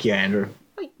 Thank you, Andrew.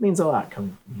 It means a lot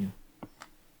coming from you.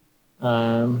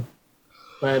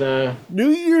 But New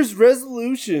Year's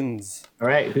resolutions. all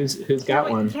right, who's got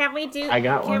one? Can we do? I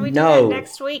got Can one. we do No. that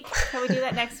next week? Can we do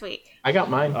that next week? I got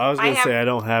mine. I was going to I say have- I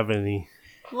don't have any.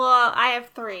 Well, I have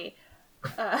 3.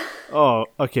 Oh,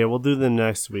 okay. We'll do them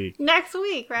next week. Next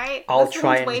week, right? I'll This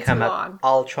try one's way and come too up. long.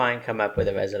 I'll try and come up with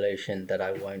a resolution that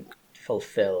I won't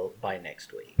fulfill by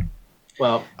next week.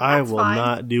 Well, I That's will fine.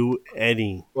 not do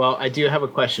any. I do have a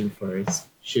question for us.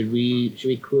 Should we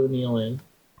clue Neil in?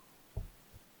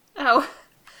 Oh,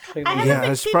 I haven't Yeah,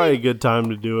 been it's probably a keeping- good time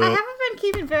to do I it. haven't been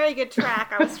keeping very good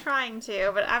track. I was trying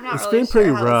to, but I'm not It's really been sure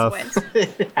pretty how rough. this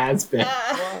went. It has been.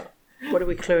 What are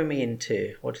we cluing me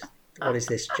into? What is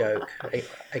this joke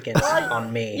against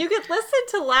on me? You could listen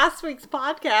to last week's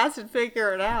podcast and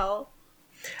figure it out.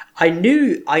 I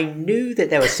knew that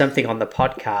there was something on the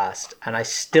podcast, and I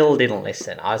still didn't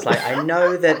listen. I was like, I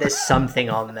know that there's something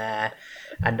on there,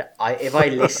 and if I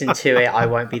listen to it, I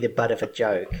won't be the butt of a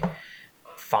joke.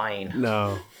 Fine.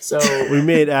 No. So We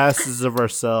made asses of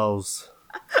ourselves.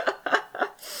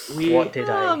 we What did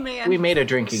Oh I? man. we made a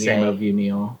drinking Say. game of you,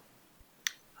 Neil.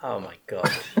 Oh my god.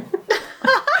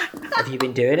 Have you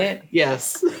been doing it?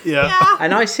 Yes. Yeah. Yeah.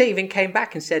 And I even came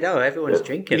back and said, "Oh, everyone's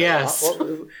drinking." Yes. What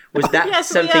was that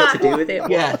Yes, we something are. to do with it?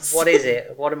 Yes. What is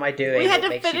it? What am I doing? We had that to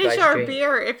makes you finish guys our drink?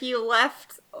 beer if you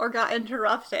left or got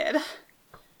interrupted.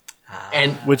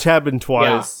 And Which happened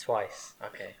twice. Twice.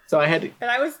 Okay. so I had to, And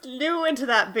I was new into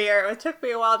that beer. It took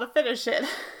me a while to finish it.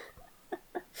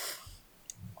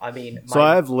 I mean, So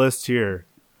I have a list here.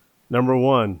 Number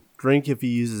 1, drink if he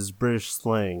uses British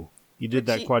slang. You did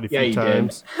that quite a Yeah, few you did.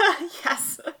 times.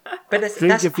 Yes. but that's,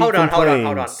 drink if he hold on.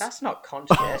 complains. That's not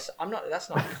conscious. That's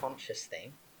not a conscious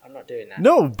thing. I'm not doing that.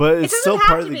 No, but It it's doesn't still have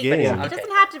part to of the be. game. Yeah. It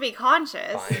doesn't have to be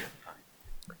conscious. Fine.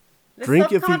 The Drink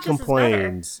if he subconscious is better.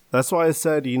 complains. That's why I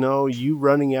said, you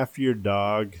running after your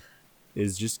dog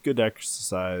is just good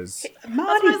exercise. Marty That's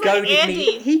why I was like, goaded Andy.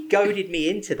 me. He goaded me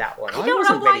into that one. I don't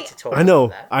wasn't know ready why- to talk. I know.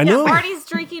 About that. I Yeah, know. Marty's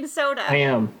drinking soda. I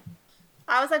am.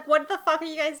 I was like, what the fuck are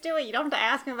you guys doing? You don't have to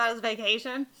ask him about his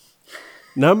vacation.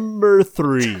 Number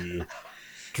 3,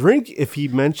 drink if he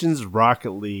mentions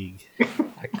Rocket League.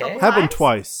 Okay. Happened What?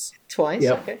 twice. Twice.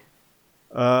 Yep. Okay.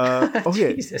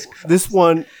 Okay. Jesus Christ. This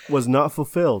one was not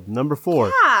fulfilled. Number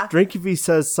 4, Yeah. drink if he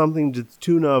says something to the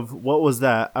tune of, "What was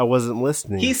that? I wasn't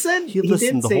listening." He said he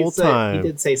listened did the say whole time. He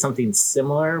did say something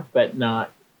similar, but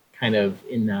not kind of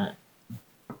in that.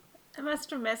 I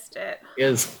must have missed it.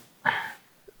 Is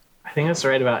I think that's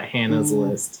right about Hannah's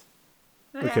list.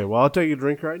 Okay, well, I'll take a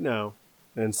drink right now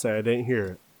and say I didn't hear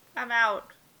it. I'm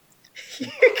out.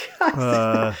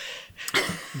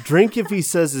 Drink if he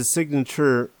says his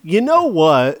signature. You know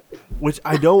what? Which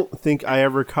I don't think I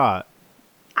ever caught.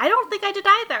 I don't think I did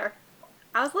either.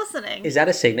 I was listening. Is that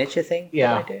a signature thing? that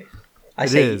Yeah. I do. I It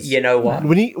say, is. you know what?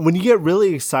 When you get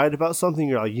really excited about something,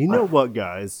 you're like, you know what,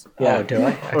 guys? Yeah. Oh, do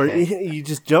I? Or Okay. you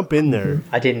just jump in there.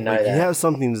 I didn't know Like, you that. have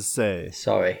something to say.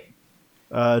 Sorry.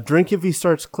 Drink if he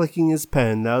starts clicking his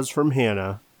pen. That was from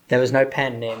Hannah. There was no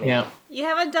pen near me. Yeah. You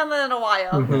haven't done that in a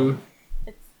while. Mhm.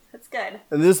 It's good.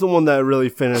 And this is the one that really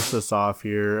finished us off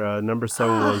here. Number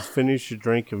 7 was finish your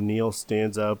drink if Neil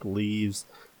stands up, leaves,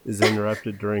 is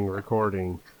interrupted during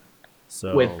recording.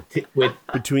 So With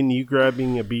between you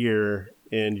grabbing a beer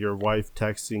and your wife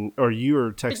texting, or you are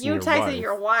But texting you your texted wife.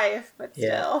 your wife, but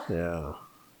Yeah. still. Yeah,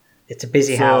 It's a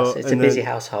busy So, house. It's a and busy then-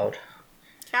 household.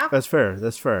 Yeah. that's fair.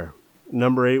 That's fair.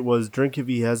 Number 8 was drink if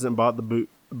he hasn't bought the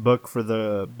book for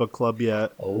the book club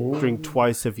yet. Oh. Drink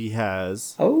twice if he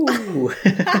has. Oh.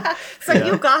 So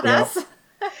you got Yeah. us.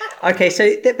 Okay, so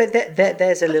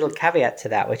there's a little caveat to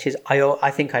that, which is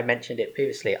I think I mentioned it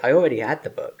previously. I already had the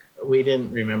book. We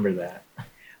didn't remember that.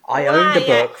 I owned the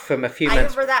book from a few I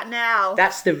months. remember that now.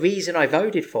 That's the reason I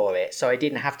voted for it, so I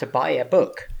didn't have to buy a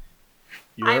book.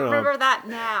 I remember that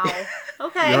now.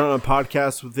 Okay. You're on a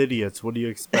podcast with idiots. What do you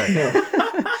expect?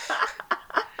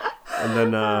 And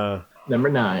then Number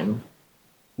 9.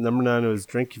 number 9 was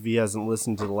Drink if he hasn't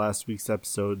listened to the last week's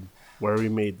episode where we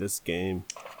made this game.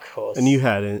 Of course. And you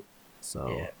hadn't, so...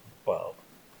 Yeah, well,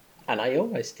 and I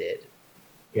almost did.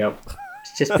 Yep.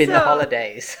 It's just been the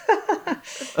holidays.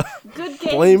 Good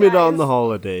game. Blame it on guys. the Yeah,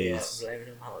 holidays. blame it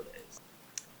on holidays.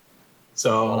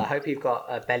 So Well, I hope you've got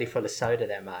a belly full of soda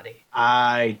there, Marty.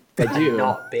 I do.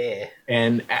 Not beer.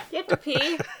 And You have to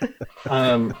pee.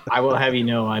 I will have you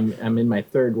know I'm in my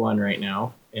 3rd one right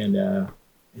now, and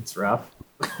it's rough.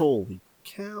 Holy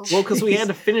cow. Well, because we had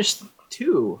to finish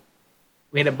 2.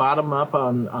 We had to bottom up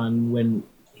on when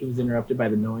he was interrupted by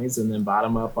the noise, and then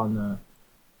bottom up on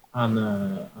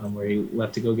where he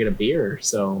left to go get a beer.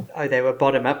 So Oh, they were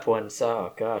bottom up ones.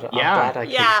 Oh, God. I'm Yeah. glad I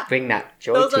Yeah. could bring that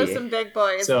joy Those to are you. some big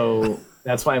boys. so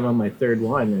that's why I'm on my 3rd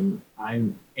one,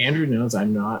 and Andrew knows I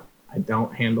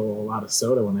don't handle a lot of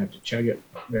soda when I have to chug it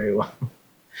very well.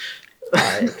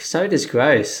 Soda's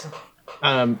gross.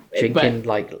 Drinking,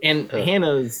 but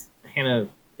Hannah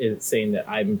is saying that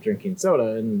I'm drinking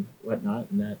soda and whatnot,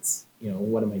 and that's,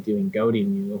 what am I doing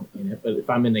goading you in it? But if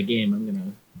I'm in the game, I'm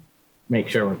gonna make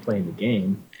sure we're playing the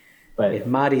game. But If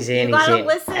Marty's in, you he's gotta in.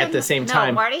 listen. At the same No,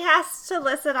 time- Marty has to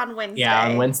listen on Wednesday. yeah,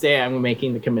 on Wednesday I'm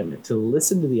making the commitment to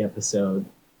listen to the episode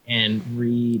and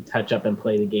retouch up and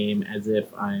play the game as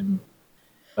if I'm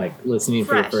like listening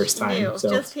for Fresh, the first time. new, So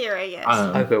just hearing it.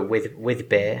 Oh, but with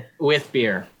beer. with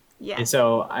beer, yeah. and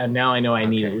so now I know I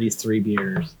need Okay. at least 3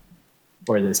 beers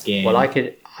for this game. Well,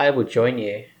 I would join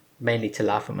you, mainly to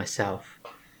laugh at myself.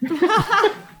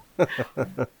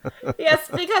 Yes,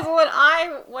 because what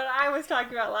I was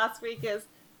talking about last week is,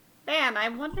 man,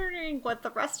 I'm wondering what the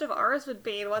rest of ours would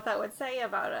be and what that would say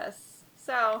about us.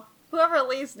 So whoever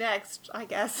leaves next, I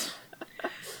guess.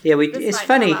 Yeah, This it's might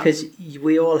funny come up. because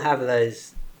we all have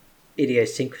those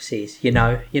idiosyncrasies. You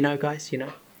know, guys. I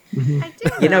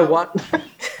do. You know what?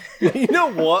 You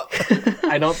know what?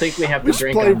 I don't think we have to We should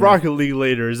drink play on this. Rocket League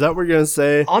later. Is that what we're going to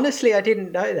say? Honestly, I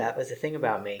didn't know that was a thing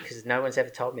about me because no one's ever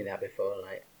told me that before.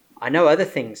 Like, I know other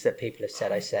things that people have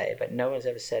said I say, but no one's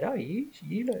ever said, "Oh, you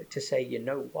like to say you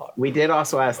know what," We did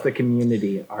also ask the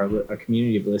community, our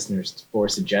community of listeners, for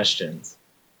suggestions.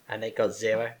 and they got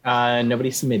 0. Nobody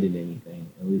submitted anything.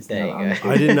 At least There not you on go. the-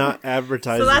 I did not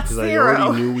advertise So it that's because I 0.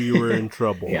 already knew we were in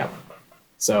trouble. Yeah.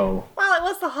 So Well, it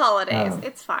was the holidays. Oh.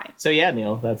 It's fine. yeah,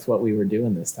 Neil, that's what we were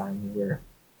doing this time. We were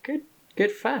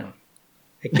Good fun.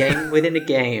 A game within a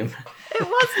game. It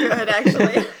was good,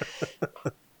 actually.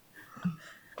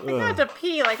 I think I have to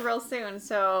pee like real soon,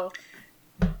 so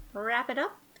wrap it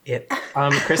up. Yep.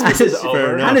 Christmas is Fair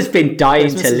over. enough. Hannah's been dying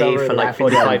Christmas to is leave over for and like laughing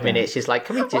 45 about it. minutes. She's like,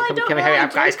 "Come Well, I don't here, really hurry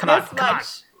up, guys! drink Come on, this come on! much.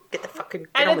 Get the fucking get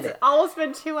And on with it's it." almost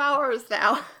been 2 hours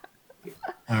now.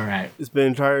 All right. It's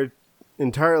been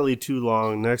entirely too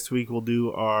long. Next week we'll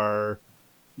do our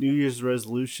New Year's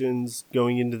resolutions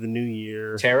going into the new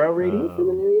year. Tarot reading for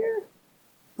the new year?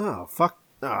 Oh, fuck.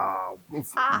 Oh,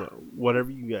 whatever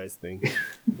you guys think.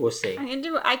 We'll see.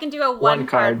 I can do a one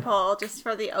card pull just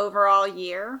for the overall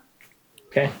year.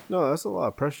 Okay. No, that's a lot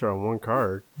of pressure on one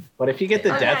card. What if you get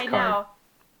the Oh, death yeah, I card? know.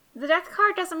 The death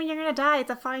card doesn't mean you're gonna die.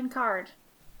 It's a fine card.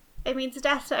 It means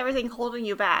death to everything holding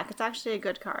you back. It's actually a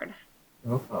good card.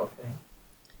 Oh, okay.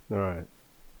 All right.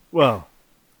 Well,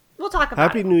 We'll talk about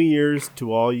Happy it. New Year's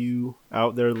to all you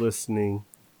out there listening.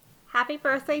 Happy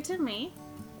birthday to me.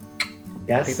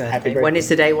 Yes. Happy birthday. When is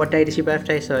the day? What date is your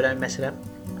birthday? So I don't mess it up.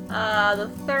 The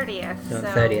 30th. The So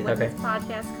 30th, when okay. this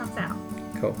podcast comes out.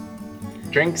 Cool.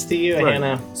 Drinks to you, Right.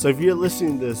 Hannah. So if you're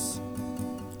listening to this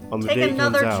on the Take day it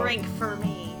another comes out, drink for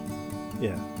me.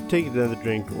 yeah, take another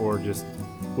drink or just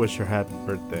wish her happy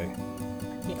birthday.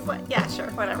 Yeah, sure,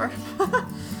 whatever.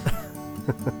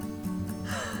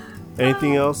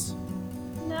 Anything else?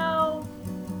 No.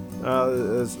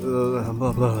 Let's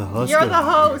You're go. the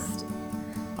host.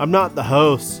 I'm not the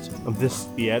host. I'm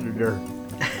just the editor.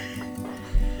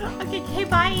 Okay,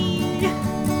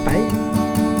 bye.